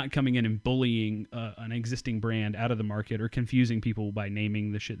 not coming in and bullying an existing brand out of the market or confusing people by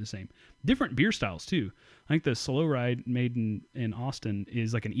naming the shit the same. Different beer styles too. I think the Slow Ride made in Austin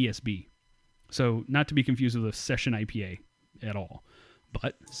is an ESB. So not to be confused with a session IPA at all,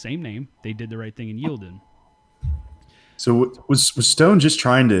 but same name. They did the right thing and yielded. So was Stone just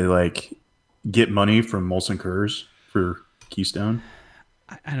trying to get money from Molson Coors for Keystone?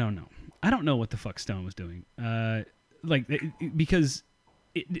 I don't know. I don't know what the fuck Stone was doing. Because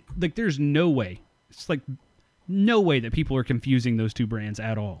there's no way. It's no way that people are confusing those two brands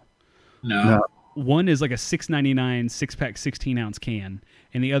at all. No. One is a $6.99 6-pack 16-ounce can,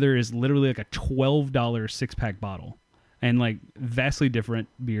 and the other is literally a $12 6-pack bottle, and vastly different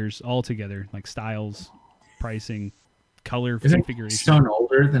beers altogether, styles, pricing, color, configuration. Stone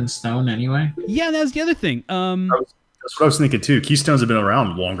older than Stone anyway? Yeah, that was the other thing. That's what I was thinking too. Keystones have been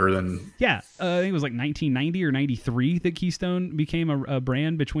around longer than. Yeah, I think it was 1990 or 93 that Keystone became a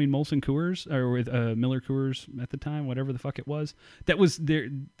brand between Molson Coors or with Miller Coors at the time, whatever the fuck it was. That was there.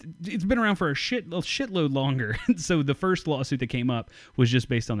 It's been around for a shitload longer. So the first lawsuit that came up was just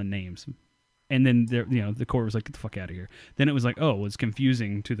based on the names, And then the court was like, get the fuck out of here. Then it was like, oh, it's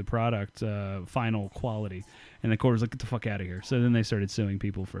confusing to the product final quality. And the court was like, get the fuck out of here. So then they started suing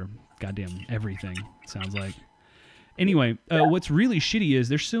people for goddamn everything, it sounds like. Anyway, what's really shitty is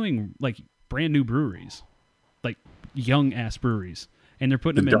they're suing like brand new breweries, like young ass breweries. And they're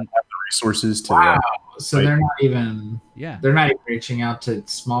putting them in have the resources to. Wow. So they're not even. Yeah. They're not even reaching out to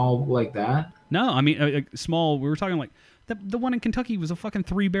small like that. No, I mean small. We were talking like the one in Kentucky was a fucking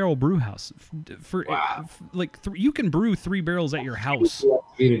 3-barrel brew house. You can brew 3 barrels at your house.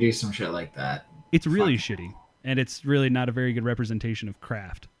 You to do some shit like that. It's really shitty, and it's really not a very good representation of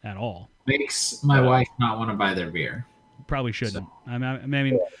craft at all. Makes my wife not want to buy their beer. Probably shouldn't. I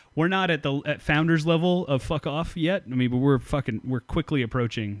mean, we're not at founders level of fuck off yet. I mean, but we're quickly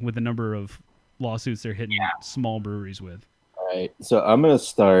approaching with the number of lawsuits they're hitting small breweries with. All right, so I'm gonna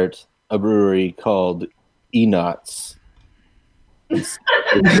start a brewery called Enots.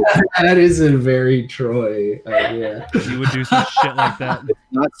 That is a very Troy idea. You would do some shit like that. It's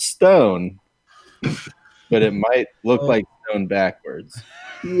not Stone, but it might look like Stone backwards.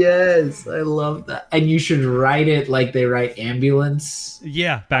 Yes, I love that. And you should write it like they write ambulance.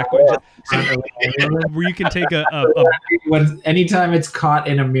 Yeah, backwards. Where you can take anytime it's caught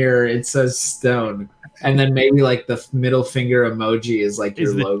in a mirror, it says Stone. And then maybe like the middle finger emoji is like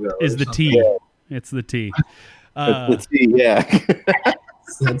your logo. Is the T. Yeah. It's the T. It's the T, yeah.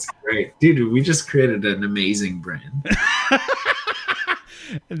 That's great. Dude, we just created an amazing brand.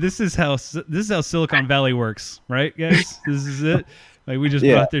 This is how Silicon Valley works, right, guys? This is it. Like we just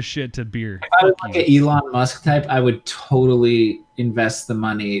brought this shit to beer. If I was like an Elon Musk type, I would totally invest the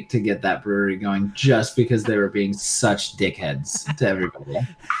money to get that brewery going just because they were being such dickheads to everybody.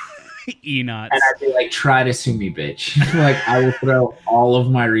 Enots. And I'd be like, try to sue me, bitch. Like, I will throw all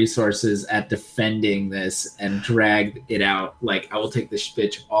of my resources at defending this and drag it out. Like, I will take this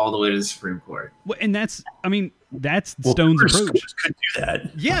bitch all the way to the Supreme Court. Well, and that's Stone's approach. Could do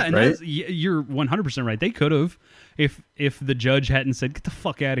that. Yeah, and right? You're 100% right. They could have, if the judge hadn't said, get the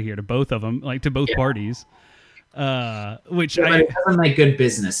fuck out of here to both of them, like to both parties. But it doesn't make good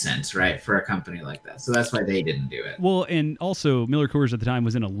business sense, right, for a company like that. So that's why they didn't do it. Well, and also Miller Coors at the time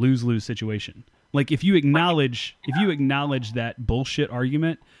was in a lose-lose situation. Like if you acknowledge that bullshit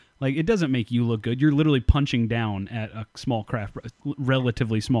argument, like it doesn't make you look good. You're literally punching down at a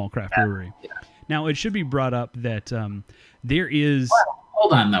relatively small craft brewery. Yeah. Now it should be brought up that there is.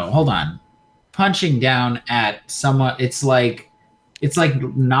 Hold on. Punching down at someone, it's like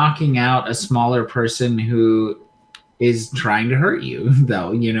knocking out a smaller person who is trying to hurt you, though,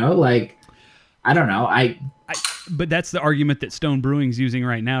 like, I don't know. But that's the argument that Stone Brewing's using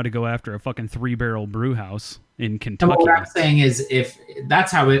right now to go after a fucking 3-barrel brew house in Kentucky. What I'm saying is, if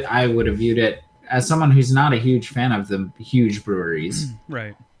that's how I would have viewed it, as someone who's not a huge fan of the huge breweries,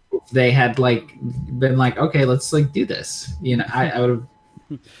 right? If they had been like, okay, let's do this, I would have.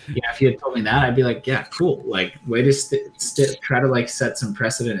 If you had told me that, I'd be like, yeah, cool. Like, way to try to set some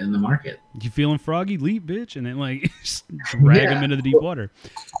precedent in the market. You feeling froggy? Leap, bitch, and then just drag them into the deep water.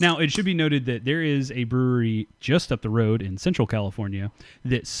 Now, it should be noted that there is a brewery just up the road in Central California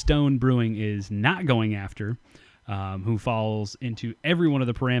that Stone Brewing is not going after, who falls into every one of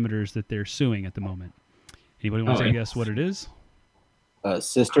the parameters that they're suing at the moment. Anybody want to guess what it is? A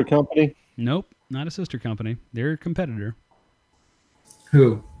sister company? Nope, not a sister company. They're a competitor.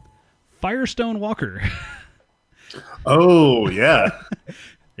 Who? Firestone Walker. Oh, yeah.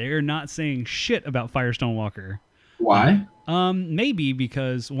 They're not saying shit about Firestone Walker. Why? Maybe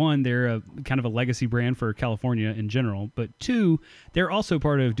because, one, they're a kind of a legacy brand for California in general, but two, they're also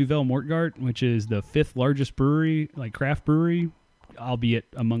part of Duvel Mortgart, which is the 5th largest brewery, craft brewery, albeit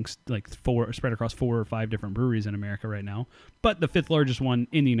amongst spread across 4 or 5 different breweries in America right now, but the 5th largest one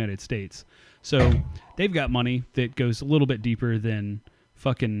in the United States. So they've got money that goes a little bit deeper than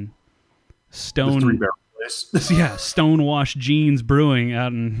fucking Stone. Yeah, Stonewash Jeans Brewing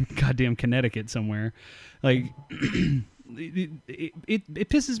out in goddamn Connecticut somewhere. It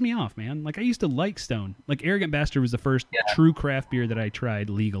pisses me off, man. I used to like Stone. Arrogant Bastard was the first true craft beer that I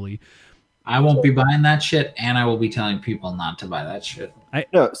tried legally. I won't be buying that shit, and I will be telling people not to buy that shit.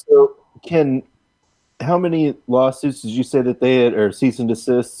 So how many lawsuits did you say that they had, or cease and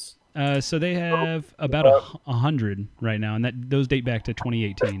desists? So they have about 100 right now, and those date back to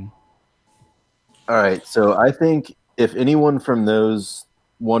 2018. All right, so I think if anyone from those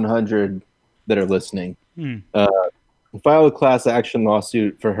 100 that are listening file a class action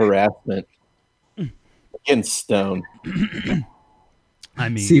lawsuit for harassment against Stone, I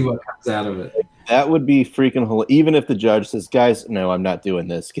mean, see what comes out of it. That would be freaking hilarious. Even if the judge says, "Guys, no, I'm not doing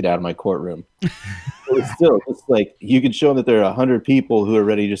this. Get out of my courtroom." It's still, you could show them that there are 100 people who are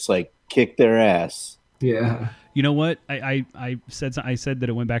ready to just kick their ass. Yeah. You know what? I said that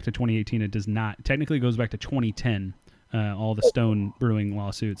it went back to 2018. It does not. Technically, it goes back to 2010. All the Stone Brewing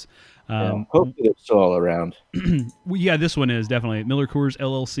lawsuits. Hopefully, they're still all around. Well, yeah, this one is definitely Miller Coors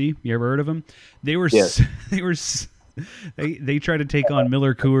LLC. You ever heard of them? They were. They tried to take on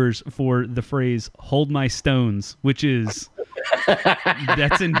Miller Coors for the phrase "hold my stones," which is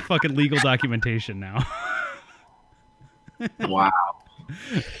that's in fucking legal documentation now. Wow.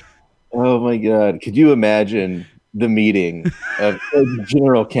 Oh my God! Could you imagine the meeting of the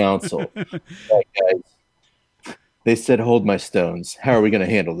general counsel? Like, guys, they said, "Hold my stones." How are we going to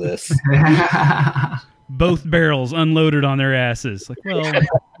handle this? Both barrels unloaded on their asses. Like, well,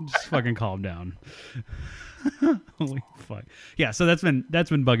 just fucking calm down. Holy fuck. Yeah, so that's been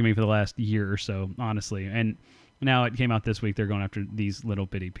bugging me for the last year or so, honestly. And now it came out this week. They're going after these little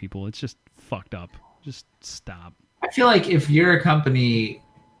bitty people. It's just fucked up. Just stop. I feel like if you're a company,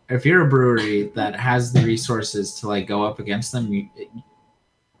 if you're a brewery that has the resources to like go up against them,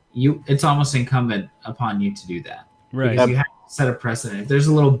 you it's almost incumbent upon you to do that. Right. Because you have to set a precedent. If there's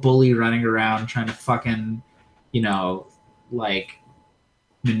a little bully running around trying to fucking, like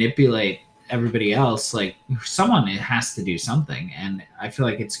manipulate everybody else, like someone has to do something. And I feel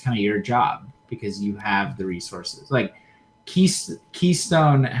like it's kind of your job because you have the resources. Like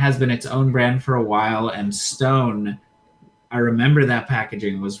Keystone has been its own brand for a while, and Stone, I remember that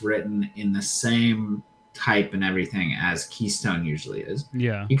packaging was written in the same type and everything as Keystone usually is.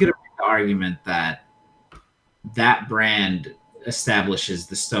 Yeah. You could have made the argument that brand establishes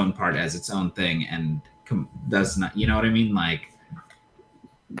the Stone part as its own thing and does not, you know what I mean? Like,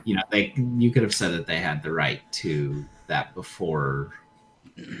 you could have said that they had the right to that before.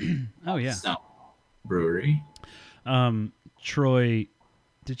 Oh yeah. Stone Brewery. Troy,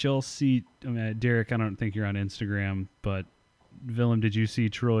 did y'all see? I mean, Derek, I don't think you're on Instagram, but Willem, did you see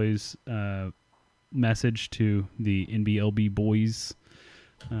Troy's message to the NBLB boys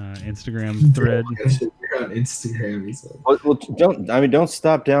Instagram thread? You're on Instagram, he said. Well, don't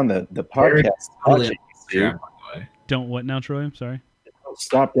stop down the podcast. Don't what now, Troy? I'm sorry. Don't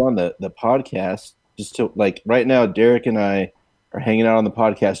stop down the podcast. Just to like right now, Derek and I are hanging out on the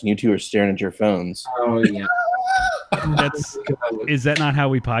podcast, and you two are staring at your phones. Oh yeah. Is that not how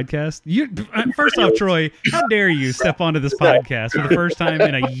we podcast? You first off, Troy, how dare you step onto this podcast for the first time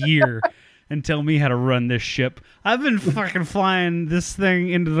in a year and tell me how to run this ship? I've been fucking flying this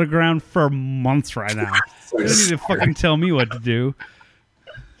thing into the ground for months right now. You don't need to fucking tell me what to do.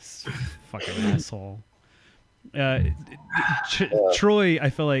 Fucking asshole. Troy, I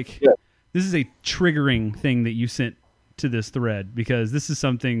feel like this is a triggering thing that you sent to this thread because this is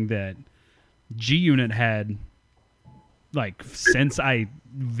something that G-Unit had like since I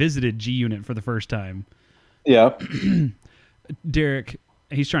visited G-Unit for the first time. Yeah. Derek,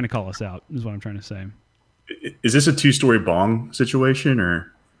 he's trying to call us out, is what I'm trying to say. Is this a 2-story bong situation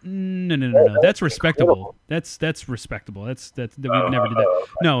or? No. That's respectable. That's respectable. That we never did that.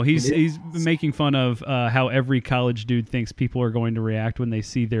 No, he's making fun of how every college dude thinks people are going to react when they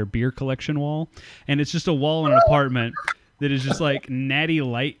see their beer collection wall, and it's just a wall in an apartment that is just like Natty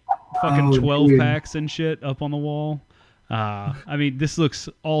Light fucking 12 packs and shit up on the wall. I mean, this looks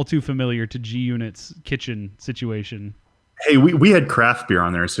all too familiar to G-Unit's kitchen situation. Hey, we had craft beer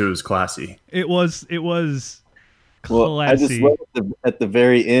on there, so it was classy. It was classy. Well, I just love at the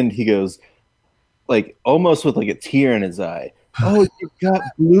very end, he goes, like, almost with like a tear in his eye. Oh, you got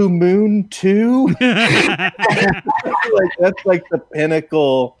Blue Moon too? Like that's like the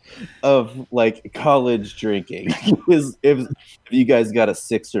pinnacle of like college drinking. if you guys got a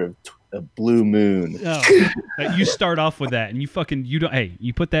sixer of Blue Moon. Oh, you start off with that, and you put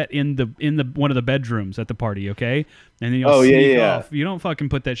that in the one of the bedrooms at the party, okay? And then you'll sneak off. You don't fucking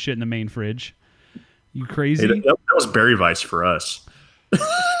put that shit in the main fridge. You crazy? Hey, that was Berry Vice for us,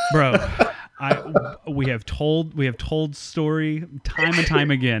 bro. We have told story time and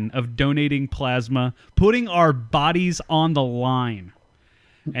time again of donating plasma, putting our bodies on the line,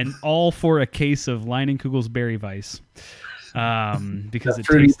 and all for a case of Leinenkugel's Berry Vice. Because it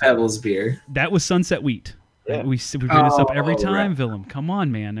Fruity tastes Pebbles beer. That was Sunset Wheat. Yeah. We bring this up every time, Willem. Come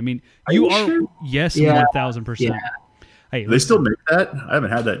on, man. I mean, you are sure? Yes, Yeah. 1,000%. Yeah. Hey, they still make that? I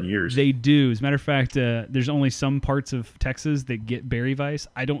haven't had that in years. They do. As a matter of fact, there's only some parts of Texas that get Berry Vice.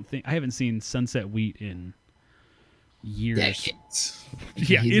 I haven't seen Sunset Wheat in years. Decades.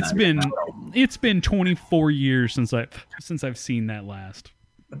 Yeah, it's been 24 years since I've seen that last.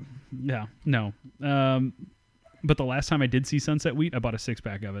 Yeah, no. But the last time I did see Sunset Wheat, I bought a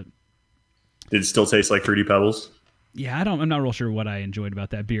 6-pack of it. Did it still taste like Fruity Pebbles? Yeah, I'm not real sure what I enjoyed about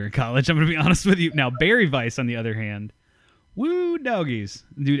that beer in college. I'm going to be honest with you. Now, Berry Vice, on the other hand, Woo doggies,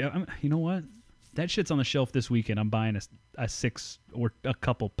 dude. You know what? That shit's on the shelf this weekend. I'm buying a 6 or a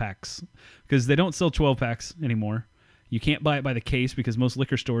couple packs because they don't sell 12 packs anymore. You can't buy it by the case because most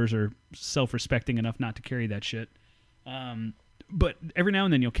liquor stores are self-respecting enough not to carry that shit. But every now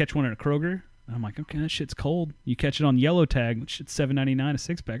and then you'll catch one at a Kroger. I'm like, okay, that shit's cold. You catch it on yellow tag. Shit's $7.99 a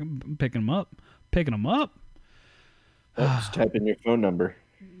 6-pack. I'm picking them up. Just type in your phone number.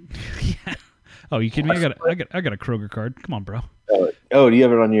 Yeah. Oh, you kidding me? I got a Kroger card. Come on, bro. Oh, do you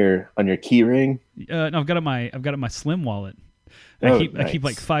have it on your key ring? No, I've got it in my Slim wallet. Nice. I keep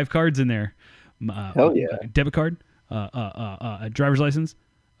like 5 cards in there. Hell yeah. Debit card, a driver's license,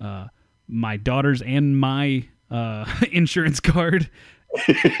 my daughter's and my insurance card,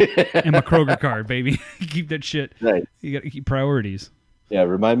 and my Kroger card, baby. Keep that shit. Nice. You got to keep priorities. Yeah,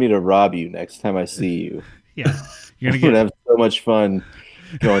 remind me to rob you next time I see you. Yeah, We're gonna have so much fun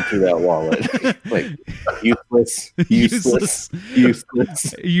going through that wallet. Like useless. You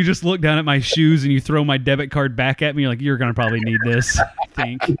just look down at my shoes and you throw my debit card back at me. You're like, you're gonna probably need this. I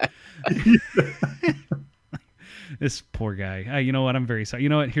think. This poor guy. You know what? I'm very sorry. You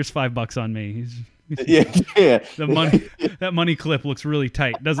know what? Here's $5 on me. Yeah. That money clip looks really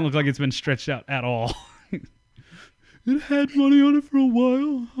tight. Doesn't look like it's been stretched out at all. It had money on it for a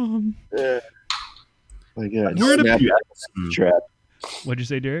while. My God. Trap. What'd you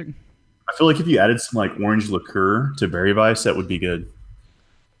say, Derek? I feel like if you added some like orange liqueur to Berry Vice, that would be good.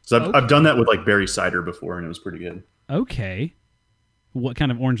 So I've done that with like berry cider before, and it was pretty good. Okay. What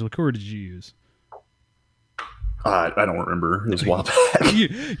kind of orange liqueur did you use? I don't remember. It was a while back.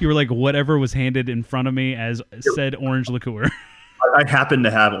 You were like, whatever was handed in front of me as said orange liqueur. I happened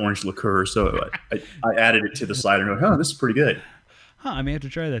to have orange liqueur, so I added it to the cider and go, oh, this is pretty good. I may have to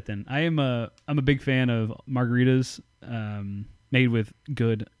try that then. I'm a big fan of margaritas made with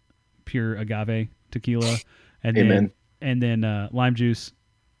good pure agave tequila, and then lime juice,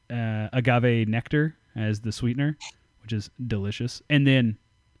 agave nectar as the sweetener, which is delicious. And then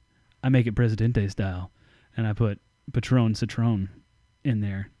I make it Presidente style, and I put Patron Citron in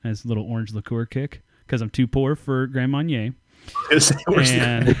there as a little orange liqueur kick because I'm too poor for Grand Marnier.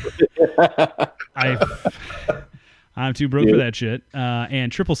 And I'm too broke for that shit.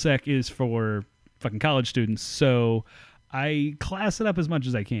 And triple sec is for fucking college students, so I class it up as much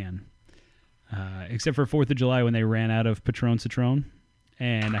as I can. Except for 4th of July when they ran out of Patron Citron,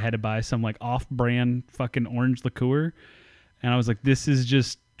 and I had to buy some like off-brand fucking orange liqueur, and I was like, "This is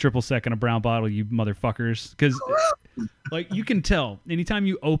just triple sec in a brown bottle, you motherfuckers." Because like you can tell anytime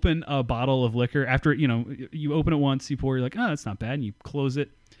you open a bottle of liquor after you open it once, you pour, you're like, "Oh, that's not bad," and you close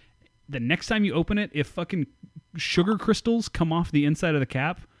it. The next time you open it, if fucking sugar crystals come off the inside of the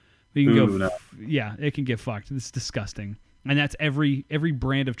cap, you can yeah, it can get fucked. It's disgusting. And that's every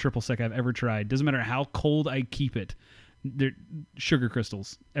brand of triple sec I've ever tried. Doesn't matter how cold I keep it. They're sugar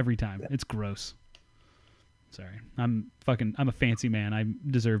crystals every time. It's gross. Sorry. I'm a fancy man. I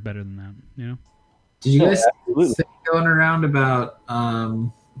deserve better than that, you know? Did you guys see going around about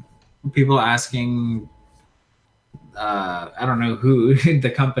people asking I don't know who the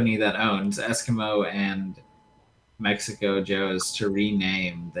company that owns Eskimo and Mexico Joe's to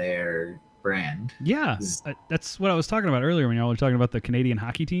rename their brand? Yeah, that's what I was talking about earlier when y'all were talking about the Canadian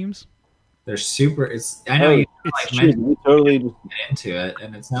hockey teams. They're super. I know you totally get into it,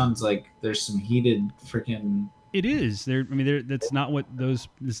 and it sounds like there's some heated freaking. It is. That's not what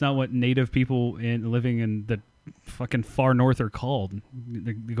It's not what Native people living in the fucking far north are called.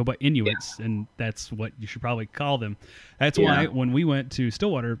 They go by Inuits, and that's what you should probably call them. That's why when we went to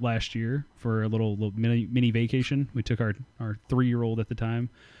Stillwater last year for a little mini vacation, we took our 3-year-old at the time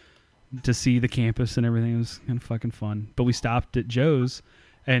to see the campus and everything. It was kind of fucking fun. But we stopped at Joe's,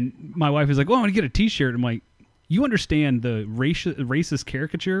 and my wife was like, "Well, I want to get a T-shirt." I'm like, "You understand the racist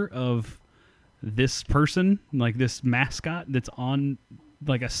caricature of this person, like this mascot that's on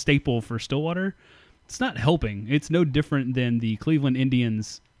like a staple for Stillwater? It's not helping. It's no different than the Cleveland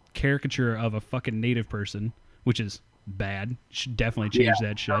Indians caricature of a fucking Native person, which is bad. Should definitely change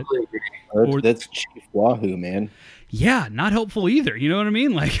that shit." That's Chief Wahoo, man. Yeah, not helpful either. You know what I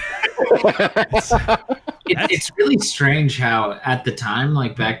mean? Like, it's really strange how at the time,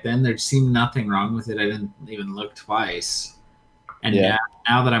 like back then, there seemed nothing wrong with it. I didn't even look twice. And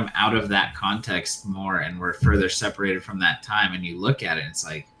now that I'm out of that context more, and we're further separated from that time, and you look at it, it's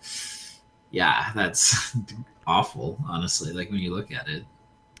like, yeah, that's awful, honestly, like when you look at it.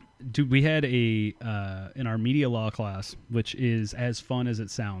 Dude, we had in our media law class, which is as fun as it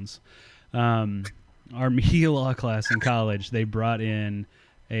sounds. Our media law class in college, they brought in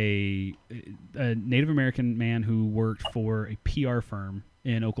a Native American man who worked for a PR firm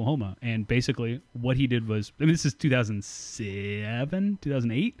in Oklahoma. And basically what he did was, I mean, this is 2007,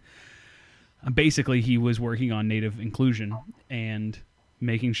 2008. Basically, he was working on Native inclusion and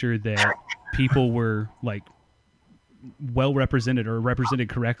making sure that people were like well represented or represented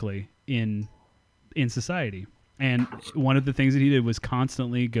correctly in society. And one of the things that he did was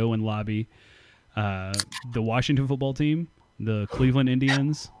constantly go and lobby the Washington football team, the Cleveland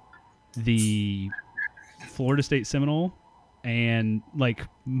Indians, the Florida State Seminole, and like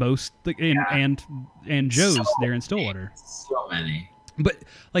most and Joe's there in Stillwater. So many. But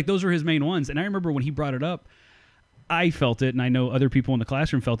like those were his main ones. And I remember when he brought it up, I felt it, and I know other people in the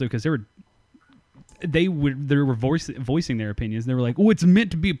classroom felt it because they were voicing their opinions. They were like, "Oh, it's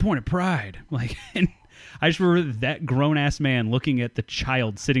meant to be a point of pride." Like, and I just remember that grown ass man looking at the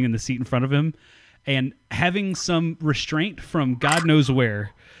child sitting in the seat in front of him, and having some restraint from God knows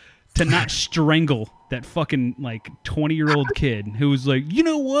where to not strangle that fucking like 20-year-old kid who was like, "You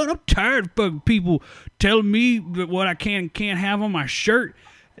know what? I'm tired of fucking people telling me what I can and can't have on my shirt."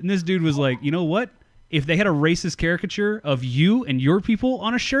 And this dude was like, "You know what? If they had a racist caricature of you and your people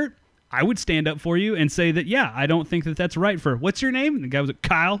on a shirt, I would stand up for you and say that, yeah, I don't think that that's right for, what's your name?" And the guy was like,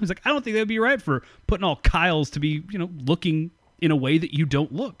 "Kyle." He's like, "I don't think that would be right for putting all Kyles to be, looking in a way that you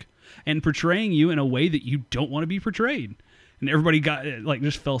don't look and portraying you in a way that you don't want to be portrayed." And everybody got like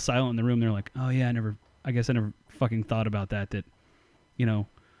just fell silent in the room. They're like, "Oh yeah, I guess I never fucking thought about that. That,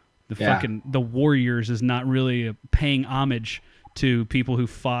 the Warriors is not really paying homage to people who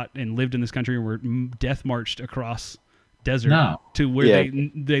fought and lived in this country and were death marched across desert to where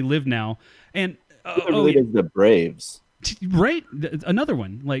they live now." And the Braves, right? Another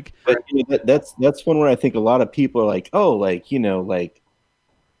one, like, but that's one where I think a lot of people are like, "Oh, like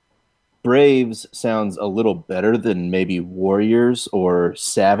Braves sounds a little better than maybe Warriors or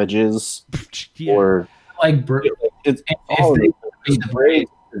Savages," or like it's the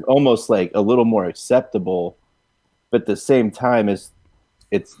Braves is almost like a little more acceptable, but at the same time it's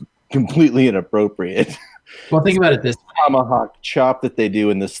completely inappropriate. Well, think about it this way. Tomahawk chop that they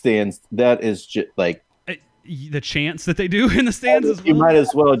do in the stands, that is just like the chants that they do in the stands as well. You might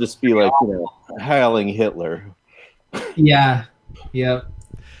as well just be like, howling Hitler. Yeah.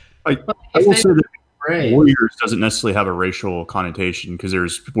 I will say that Warriors doesn't necessarily have a racial connotation because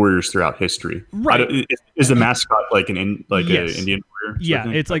there's Warriors throughout history. Right? Is the mascot like an Indian warrior? Yeah,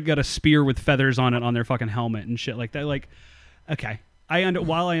 it's like got a spear with feathers on it on their fucking helmet and shit like that. Like, okay,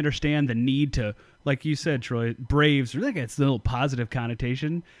 while I understand the need to, like you said, Troy, Braves, like it's a little positive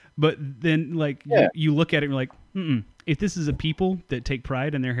connotation, but then like you look at it and you're like, if this is a people that take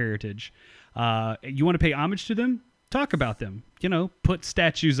pride in their heritage, you want to pay homage to them, talk about them, put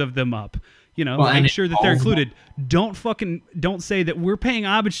statues of them up, make sure that they're included. Don't say that we're paying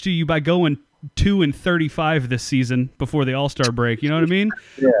homage to you by going 2-35 this season before the All-Star break. You know what I mean?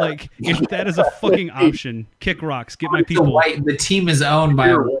 Yeah. Like, if that is a fucking option, kick rocks, get my people. The team is owned by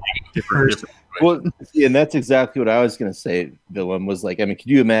a white person. Well, and that's exactly what I was going to say, Willem, was like, I mean, could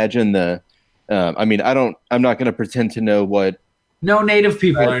you imagine I'm not going to pretend to know what no Native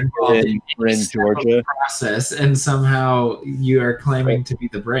people are involved in Georgia process, and somehow you are claiming to be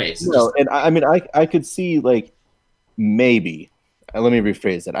the Braves. No, and I mean, I could see like maybe. Let me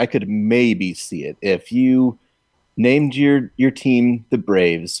rephrase that. I could maybe see it if you named your team the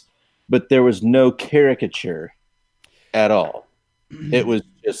Braves, but there was no caricature at all. It was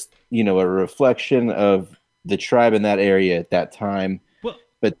just a reflection of the tribe in that area at that time. Well,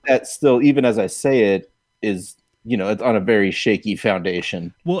 but that still, even as I say it, is it's on a very shaky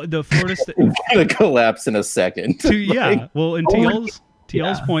foundation. Well, the Florida State it's gonna collapse in a second. Well, in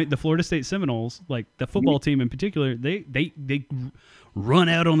TL's point, the Florida State Seminoles, like the football team in particular, they run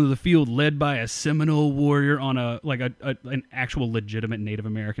out onto the field led by a Seminole warrior on an actual legitimate Native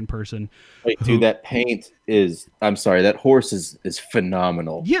American person. Dude, that paint is, I'm sorry, that horse is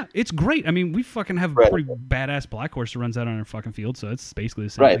phenomenal. Yeah, it's great. I mean, we fucking have a pretty badass black horse that runs out on our fucking field, so it's basically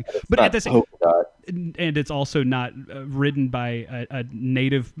the same thing. But at the same and it's also not ridden by a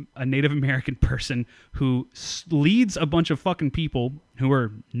Native American person who leads a bunch of fucking people who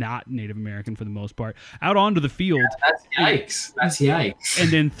are not Native American for the most part out onto the field. Yeah, that's yikes. And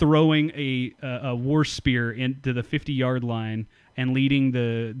then throwing a war spear into the 50-yard line and leading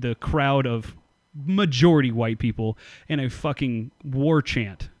the crowd of majority white people in a fucking war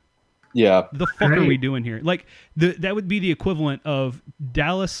chant. Yeah. The fuck are we doing here? Like that would be the equivalent of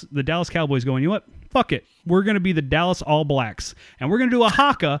the Dallas Cowboys going, "You know what? Fuck it. We're going to be the Dallas All Blacks, and we're going to do a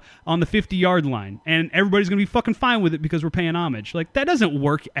haka on the 50-yard line, and everybody's going to be fucking fine with it because we're paying homage." Like, that doesn't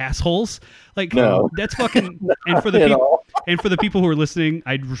work, assholes. Like, no. That's fucking... And for the people... And for the people who are listening,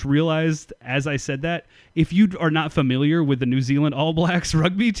 I just realized as I said that, if you are not familiar with the New Zealand All Blacks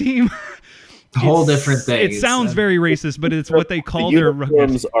rugby team, a whole different thing. It sounds very racist, but it's what they call their rugby.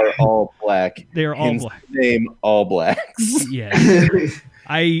 Uniforms are all black. They are all black. Name All Blacks. Yeah.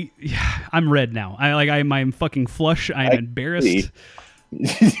 I'm red now. I'm fucking flush. I'm embarrassed.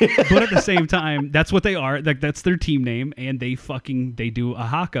 But at the same time, that's what they are. Like, that's their team name, and they do a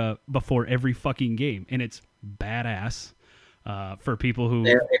haka before every fucking game, and it's badass for people who.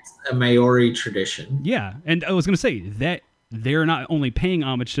 It's a Maori tradition. Yeah, and I was gonna say that they're not only paying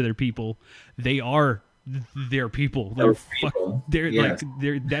homage to their people, they are their people. That's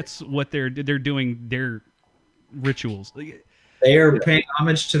what they're doing. Their rituals. They are paying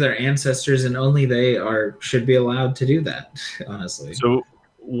homage to their ancestors, and only they should be allowed to do that, honestly. So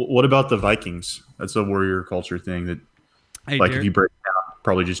what about the Vikings? That's a warrior culture thing that, if you break it down,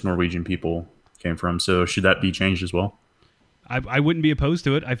 probably just Norwegian people came from. So should that be changed as well? I wouldn't be opposed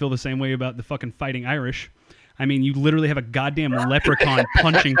to it. I feel the same way about the fucking Fighting Irish. I mean, you literally have a goddamn leprechaun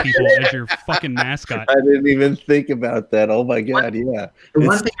punching people as your fucking mascot. I didn't even think about that. Oh my God, yeah.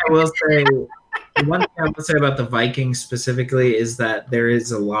 One thing I will say about the Vikings specifically is that there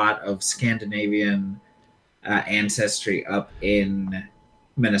is a lot of Scandinavian ancestry up in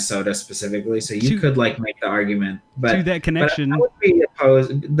Minnesota specifically, so you could make the argument. But to that connection, but I would be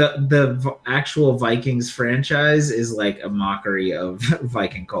opposed. The actual Vikings franchise is like a mockery of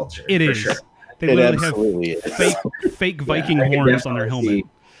Viking culture. It is. Sure. They literally have fake Viking horns on their helmet.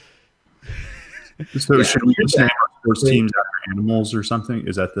 So should we just name our sports teams after animals or something?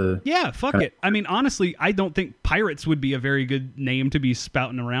 Is that the... Yeah, fuck it. I mean, honestly, I don't think pirates would be a very good name to be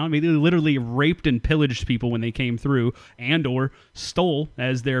spouting around. I mean, they literally raped and pillaged people when they came through and or stole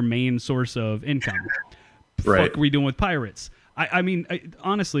as their main source of income. Right. Fuck are we doing with pirates?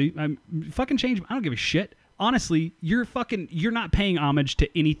 Honestly, I'm fucking change. I don't give a shit. Honestly, you're not paying homage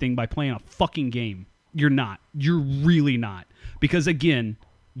to anything by playing a fucking game. You're not. You're really not. Because again,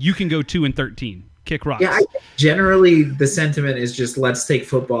 you can go 2-13. Kick rocks. Yeah, generally the sentiment is just let's take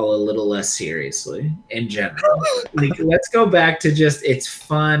football a little less seriously in general. Let's go back to just it's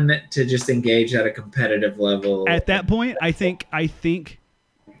fun to just engage at a competitive level. At that point, I think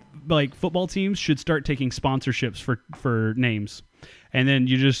like football teams should start taking sponsorships for names. And then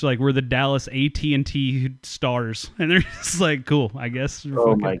you just we're the Dallas AT&T Stars. And they're just cool, I guess.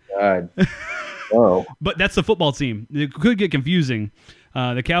 My God. Oh. But that's the football team. It could get confusing.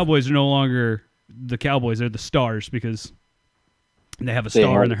 The Cowboys are no longer the Cowboys. They're the Stars because they have a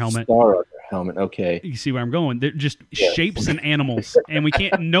star in their helmet. Star on their helmet. Okay. You see where I'm going? They're just shapes and animals. And we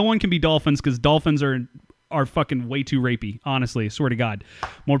can't. No one can be dolphins because dolphins are fucking way too rapey. Honestly, I swear to God,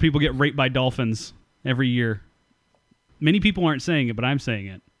 more people get raped by dolphins every year. Many people aren't saying it, but I'm saying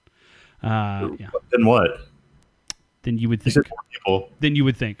it. Yeah. Then what? Then you would think. Then you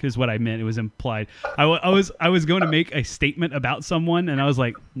would think is what I meant. It was implied. I was going to make a statement about someone, and I was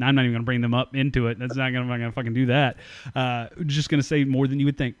like, "No, I'm not even going to bring them up into it. I'm not going to fucking do that. Just going to say more than you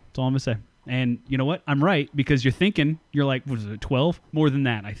would think. That's all I'm going to say. And you know what? I'm right because you're like, what is it, 12? More than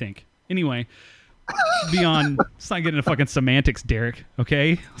that, I think. Anyway, beyond. Let's not get into fucking semantics, Derek.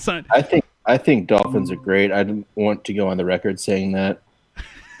 Okay. I think dolphins are great. I didn't want to go on the record saying that.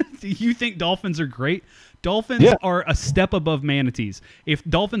 Do you think dolphins are great? Dolphins are a step above manatees. If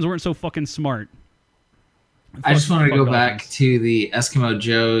dolphins weren't so fucking smart. I just want to go back to the Eskimo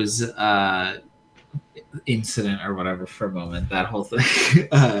Joe's incident or whatever for a moment, that whole thing.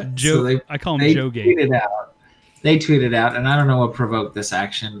 I call him Joe Gate. They tweeted out, and I don't know what provoked this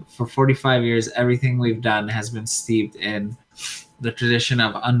action. For 45 years, everything we've done has been steeped in the tradition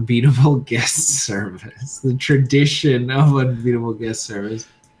of unbeatable guest service. The tradition of unbeatable guest service.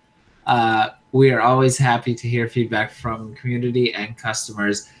 We are always happy to hear feedback from community and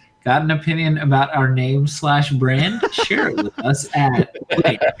customers. Got an opinion about our name/brand? Share it with us at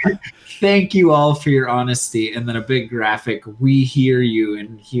thank you all for your honesty. And then a big graphic, we hear you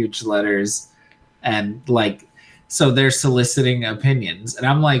in huge letters. And so they're soliciting opinions. And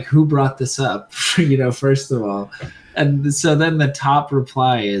I'm like, who brought this up? First of all. And so then the top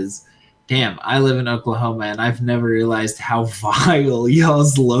reply is, damn, I live in Oklahoma and I've never realized how vile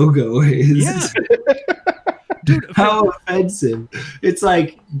y'all's logo is. Yeah. Dude, how offensive. It's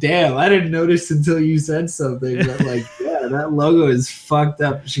like, damn, I didn't notice until you said something. But yeah, that logo is fucked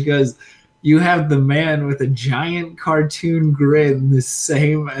up. She goes, you have the man with a giant cartoon grin the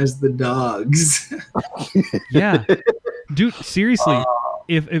same as the dogs. Yeah. Dude, seriously.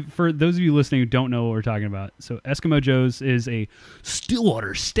 If for those of you listening who don't know what we're talking about, so Eskimo Joe's is a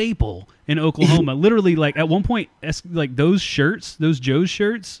Stillwater staple in Oklahoma. Literally, at one point, those shirts, those Joe's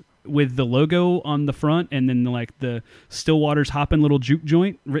shirts, with the logo on the front and then like the Stillwater's Hoppin' Little Juke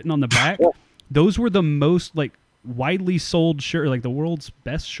Joint written on the back. Those were the most like widely sold shirt, like the world's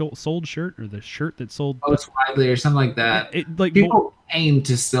best sold shirt, or the shirt that sold most widely or something like that. Like people came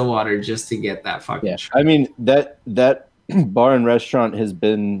to Stillwater just to get that fucking shirt. I mean, that bar and restaurant has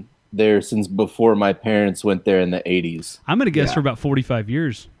been there since before my parents went there in the 80s. I'm gonna guess for about 45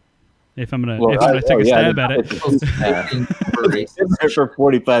 years. If I'm gonna take a stab at it, it's been there for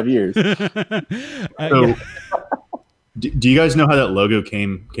 45 years. So, do you guys know how that logo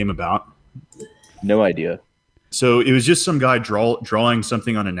came about? No idea. So it was just some guy drawing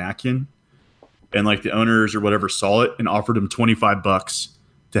something on a napkin, and like the owners or whatever saw it and offered him $25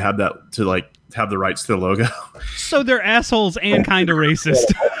 to have the rights to the logo. So they're assholes and kind of racist.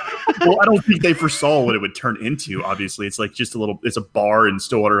 Well, I don't think they foresaw what it would turn into. Obviously, it's like it's a bar in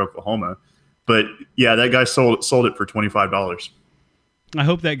Stillwater, Oklahoma. But yeah, that guy sold it for $25. I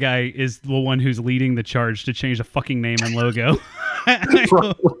hope that guy is the one who's leading the charge to change the fucking name and logo.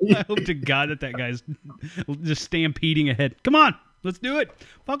 I hope to God that guy's just stampeding ahead. Come on, let's do it.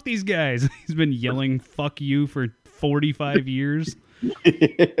 Fuck these guys. He's been yelling "fuck you" for 45 years.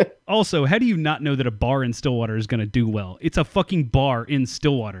 Also, how do you not know that a bar in Stillwater is going to do well? It's a fucking bar in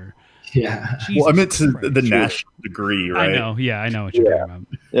Stillwater. Yeah. Jesus I meant to the national degree, right? I know. Yeah, I know what you're talking about.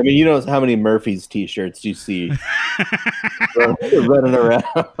 I mean, you know how many Murphy's T-shirts you see running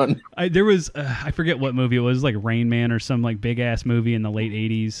around. There was, I forget what movie it was, like Rain Man or some like big ass movie in the late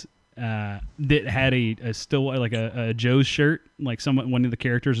 80s that had a Joe's shirt. Like one of the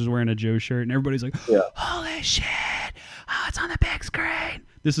characters was wearing a Joe's shirt, and everybody's like, "Holy shit! Oh, it's on the big screen."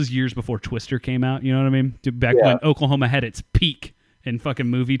 This is years before Twister came out. You know what I mean? Back when Oklahoma had its peak in fucking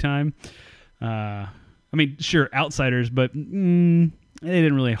movie time. I mean, sure, Outsiders, but they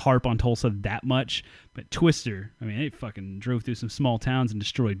didn't really harp on Tulsa that much. But Twister, I mean, they fucking drove through some small towns and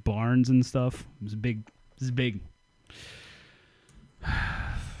destroyed barns and stuff. It was big. This is big.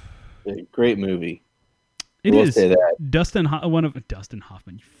 Great movie. It is. Say that. Dustin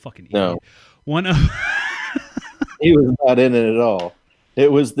Hoffman, you fucking idiot. No. One of he was not in it at all.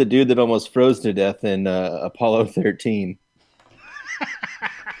 It was the dude that almost froze to death in Apollo 13.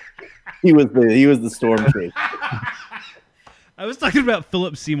 He was the storm chief. I was talking about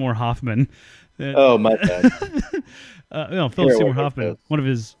Philip Seymour Hoffman. Oh, my bad. Philip Seymour Hoffman, one of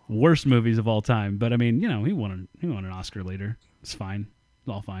his worst movies of all time. But I mean, you know, he won an Oscar later. It's fine. It's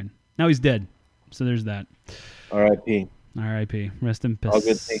all fine. Now he's dead. So there's that. R.I.P. R.I.P. Rest in peace. All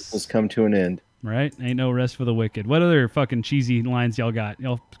good things must come to an end. Right? Ain't no rest for the wicked. What other fucking cheesy lines y'all got?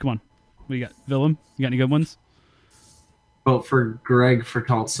 Y'all, come on. What you got? Willem? You got any good ones? Vote for Greg for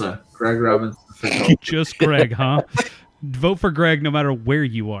Tulsa. Greg Robinson for Tulsa. Just Greg, huh? Vote for Greg no matter where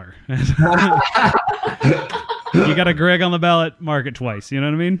you are. You got a Greg on the ballot, mark it twice. You know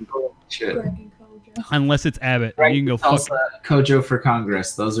what I mean? Shit. Unless it's Abbott. Greg You can go Tulsa, fuck. Kojo for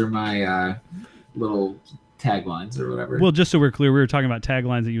Congress. Those are my little taglines or whatever. Well, just so we're clear, we were talking about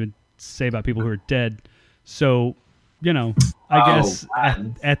taglines that you would say about people who are dead. So, you know, I guess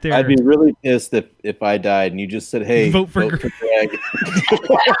at their... I'd be really pissed if I died and you just said, "Hey, vote for Greg."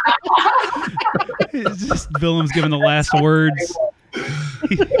 It's just Willem's giving the last words.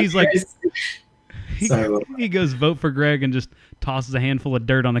 He's like... He goes, "Vote for Greg," and just tosses a handful of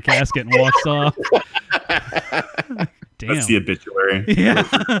dirt on the casket and walks off. Damn. That's the obituary. Yeah.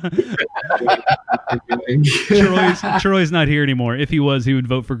 Troy's not here anymore. If he was, he would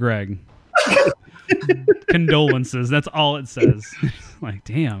vote for Greg. Condolences. That's all it says. Like,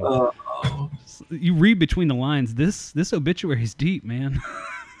 damn. You read between the lines. This obituary is deep, man.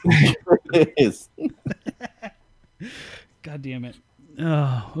 It is. God damn it.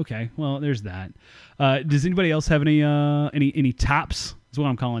 Oh, okay. Well, there's that. Does anybody else have any tops? That's what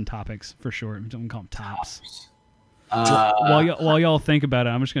I'm calling topics for short. I'm going to call them tops. While y'all think about it,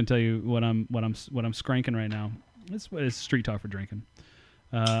 I'm just going to tell you what I'm skranking right now. It's street talk for drinking.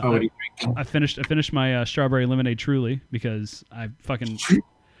 what are you drinking? I finished my strawberry lemonade Truly because I fucking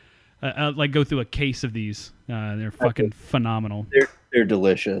like go through a case of these. They're fucking phenomenal. They're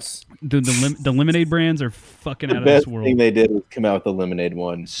delicious. The lemonade brands are fucking out of this world. The best thing they did was come out with the lemonade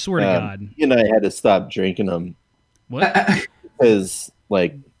one. Swear to God. You and I had to stop drinking them. What? Because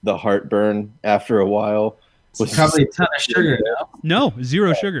like the heartburn after a while was Probably a ton of sugar. No,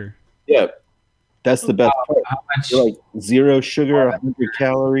 zero sugar. Yeah, that's the best part. How much? You're like 0 sugar, 100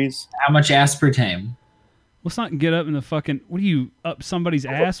 calories. How much aspartame? Let's not get up in the fucking... What are you, up somebody's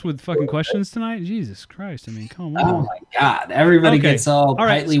ass with fucking questions tonight? Jesus Christ. I mean, come on. Oh, my God. Everybody Okay. gets all All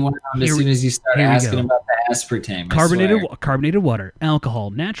right. tightly wound as Here we- soon as you start here we asking go. about the aspartame. I swear. Carbonated water, alcohol,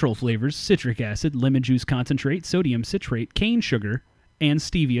 natural flavors, citric acid, lemon juice concentrate, sodium citrate, cane sugar, and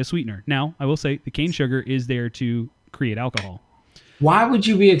stevia sweetener. Now, I will say the cane sugar is there to create alcohol. Why would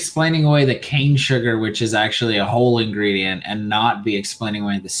you be explaining away the cane sugar, which is actually a whole ingredient, and not be explaining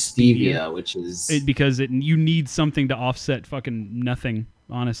away the stevia, which is... Because you need something to offset fucking nothing,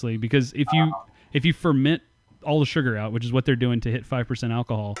 honestly. Because if you ferment all the sugar out, which is what they're doing to hit 5%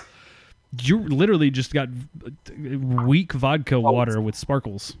 alcohol, you literally just got weak vodka water with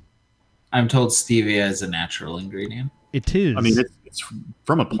sparkles. I'm told stevia is a natural ingredient. It is. I mean, it's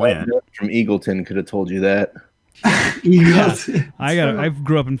from a plant. From Eagleton could have told you that. Yeah. I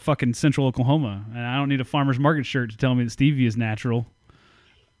grew up in fucking central Oklahoma, and I don't need a farmer's market shirt to tell me that stevia is natural.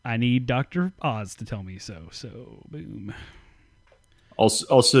 I need Dr. Oz to tell me so. So, boom.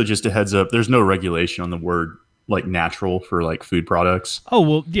 Also, just a heads up, there's no regulation on the word like natural for like food products. Oh,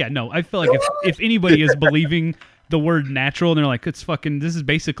 well, yeah, no. I feel like if anybody is believing the word natural and they're like, this is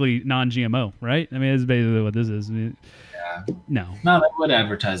basically non-GMO, right? I mean, that's basically what this is. I mean, No, they would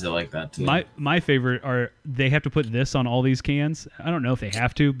advertise it like that too. My favorite are they have to put this on all these cans. I don't know if they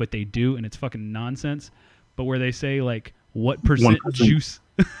have to, but they do, and it's fucking nonsense. But where they say like what percent juice?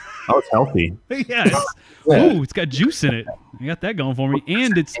 Oh, it's healthy. It's got juice in it. I got that going for me,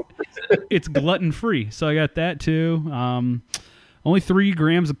 and it's gluten free. So I got that too. Only 3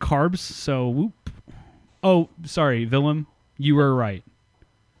 grams of carbs. So whoop. Oh, sorry, Willem, you were right.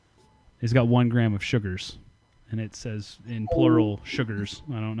 It's got 1 gram of sugars. And it says in plural sugars.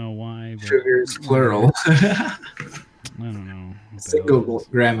 I don't know why. But sugars, plural. I don't know. Single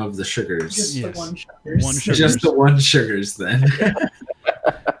gram of the sugars. Just the one sugars. One sugars. Just the one sugars, then.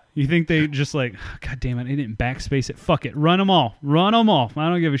 You think they just like, God damn it, they didn't backspace it. Fuck it. Run them all. Run them all. I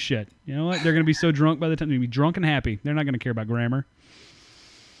don't give a shit. You know what? They're going to be so drunk by the time they're going to be drunk and happy. They're not going to care about grammar.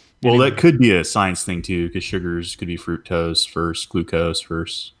 Well, that could be a science thing too, because sugars could be fructose first, glucose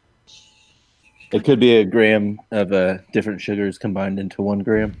first. It could be a gram of different sugars combined into 1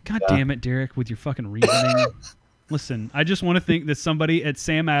 gram. God damn it, Derek, with your fucking reasoning. Listen, I just want to think that somebody at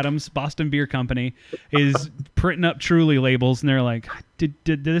Sam Adams, Boston Beer Company, is printing up Truly labels, and they're like, did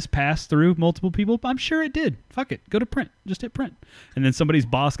this pass through multiple people? I'm sure it did. Fuck it. Go to print. Just hit print. And then somebody's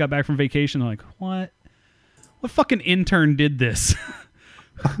boss got back from vacation, like, what? What fucking intern did this?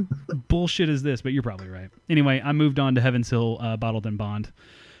 Bullshit is this? But you're probably right. Anyway, I moved on to Heaven's Hill Bottled and Bond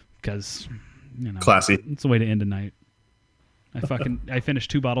because... Classy. It's the way to end a night. I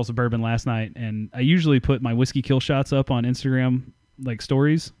finished 2 bottles of bourbon last night, and I usually put my whiskey kill shots up on Instagram like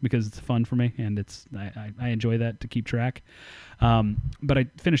stories because it's fun for me, and I enjoy that to keep track. But I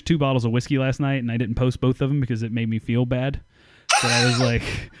finished 2 bottles of whiskey last night, and I didn't post both of them because it made me feel bad. So I was like,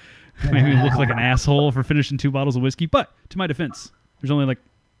 made me look like an asshole for finishing 2 bottles of whiskey. But to my defense, there's only like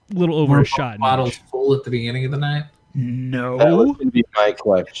a little over a shot. Bottles full at the beginning of the night. No, that would be my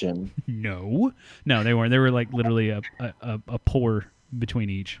question. No, they weren't. They were like literally a pour between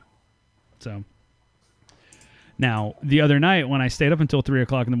each. So now the other night when I stayed up until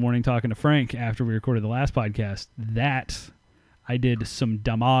 3:00 in the morning talking to Frank after we recorded the last podcast, that I did some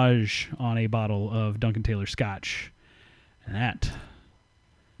damage on a bottle of Duncan Taylor Scotch, and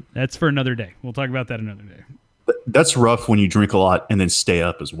that's for another day. We'll talk about that another day. That's rough when you drink a lot and then stay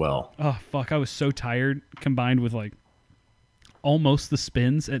up as well. Oh fuck! I was so tired, combined with like almost the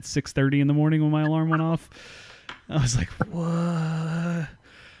spins at 6:30 in the morning when my alarm went off. I was like, what?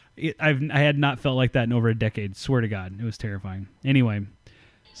 I had not felt like that in over a decade. Swear to God, it was terrifying. Anyway,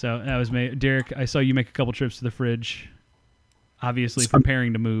 so that was me. Derek, I saw you make a couple trips to the fridge, obviously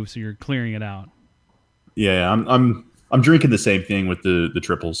preparing to move, so you're clearing it out. Yeah, I'm drinking the same thing with the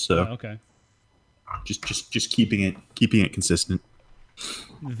triples. So okay. Just keeping it consistent.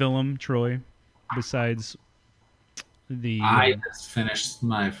 Willem, Troy, besides the I just finished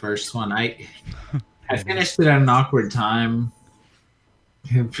my first one. I finished it at an awkward time.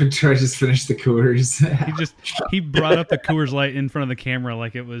 Troy just finished the Coors. he brought up the Coors Light in front of the camera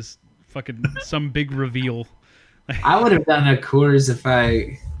like it was fucking some big reveal. I would have done a Coors if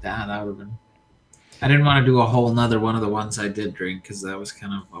that would have been. I didn't want to do a whole nother one of the ones I did drink because that was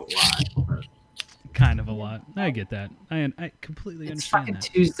kind of a lot. But kind of a lot. I get that. I completely understand that. It's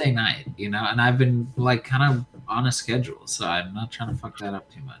fucking Tuesday night, and I've been like kind of on a schedule, so I'm not trying to fuck that up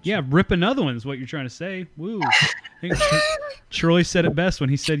too much. Yeah, rip another one is what you're trying to say. Woo. I think Troy said it best when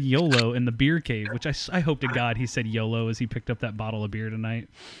he said YOLO in the beer cave, which I hope to God he said YOLO as he picked up that bottle of beer tonight.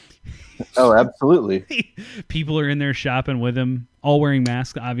 Oh, absolutely. People are in there shopping with him, all wearing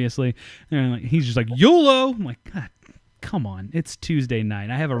masks, obviously. And he's just like, YOLO! I'm like, God, come on. It's Tuesday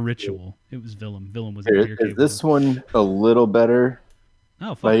night. I have a ritual. It was Willem. Willem was in the beer cave. Is this one a little better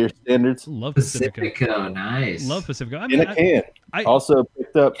by your standards? Love Pacifico. Nice. Love Pacifico. I mean, in a can. Also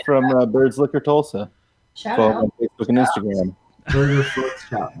picked up from Bird's Liquor Tulsa. Shout out. On Facebook and Instagram. Burger Foot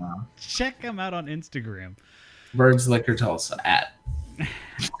Shop now. Check them out on Instagram. Bird's Liquor Tulsa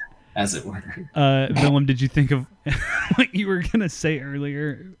as it were. Willem, did you think of what you were gonna say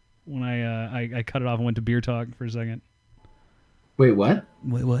earlier when I cut it off and went to beer talk for a second? Wait, what?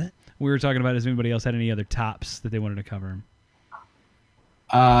 Wait, what? We were talking about if anybody else had any other tops that they wanted to cover.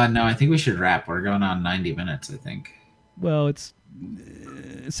 No, I think we should wrap. We're going on 90 minutes, I think. Well, it's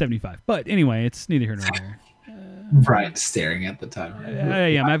 75. But anyway, it's neither here nor there. Brian's staring at the time.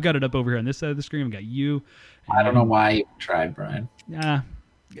 I am. I've got it up over here on this side of the screen. I've got you. I don't know why you tried, Brian.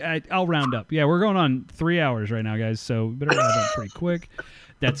 I'll round up. Yeah, we're going on 3 hours right now, guys. So better round up pretty quick.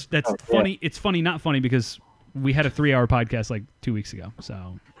 That's funny. It's funny, not funny, because we had a 3-hour podcast like 2 weeks ago.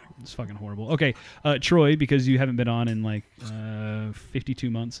 So it's fucking horrible. Okay, Troy, because you haven't been on in like 52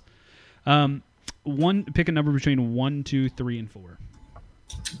 months. Pick a number between 1, 2, 3, and 4.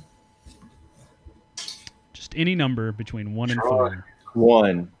 Just any number between 1 and 4.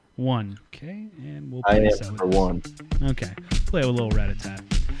 1. 1. Okay, and we'll play this out. For 1. Okay, play a little rat-a-tat.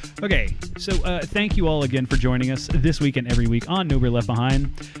 Okay, so thank you all again for joining us this week and every week on No Beer Left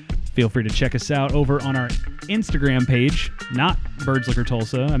Behind. Feel free to check us out over on our Instagram page, not Birds Liquor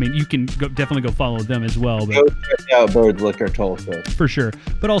Tulsa. I mean, you can definitely go follow them as well. But go check out Birds Liquor Tulsa. For sure.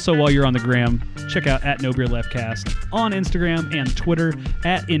 But also, while you're on the gram, check out at No Beer Left Cast on Instagram and Twitter,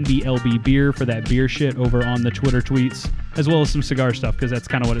 at NBLB Beer for that beer shit over on the Twitter tweets, as well as some cigar stuff, because that's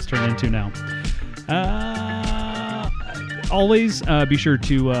kind of what it's turned into now. Always be sure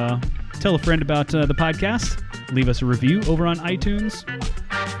to tell a friend about the podcast. Leave us a review over on iTunes.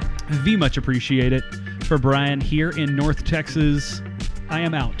 V much appreciate it. For Brian here in North Texas, I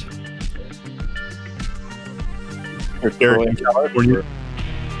am out. For Derek in California.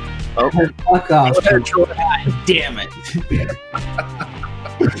 Okay. Fuck off. God damn it.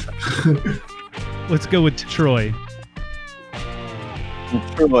 Let's go with Troy.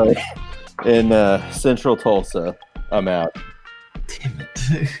 Troy in Central Tulsa. I'm out. Damn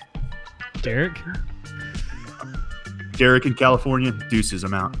it. Derek? Derek in California. Deuces,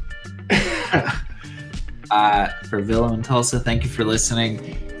 I'm out. For Willem in Tulsa, thank you for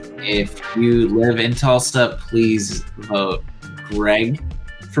listening. If you live in Tulsa, please vote Greg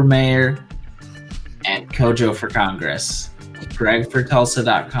for mayor and Kojo for Congress.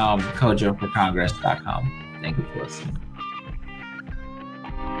 GregForTulsa.com, KojoForCongress.com. Thank you for listening.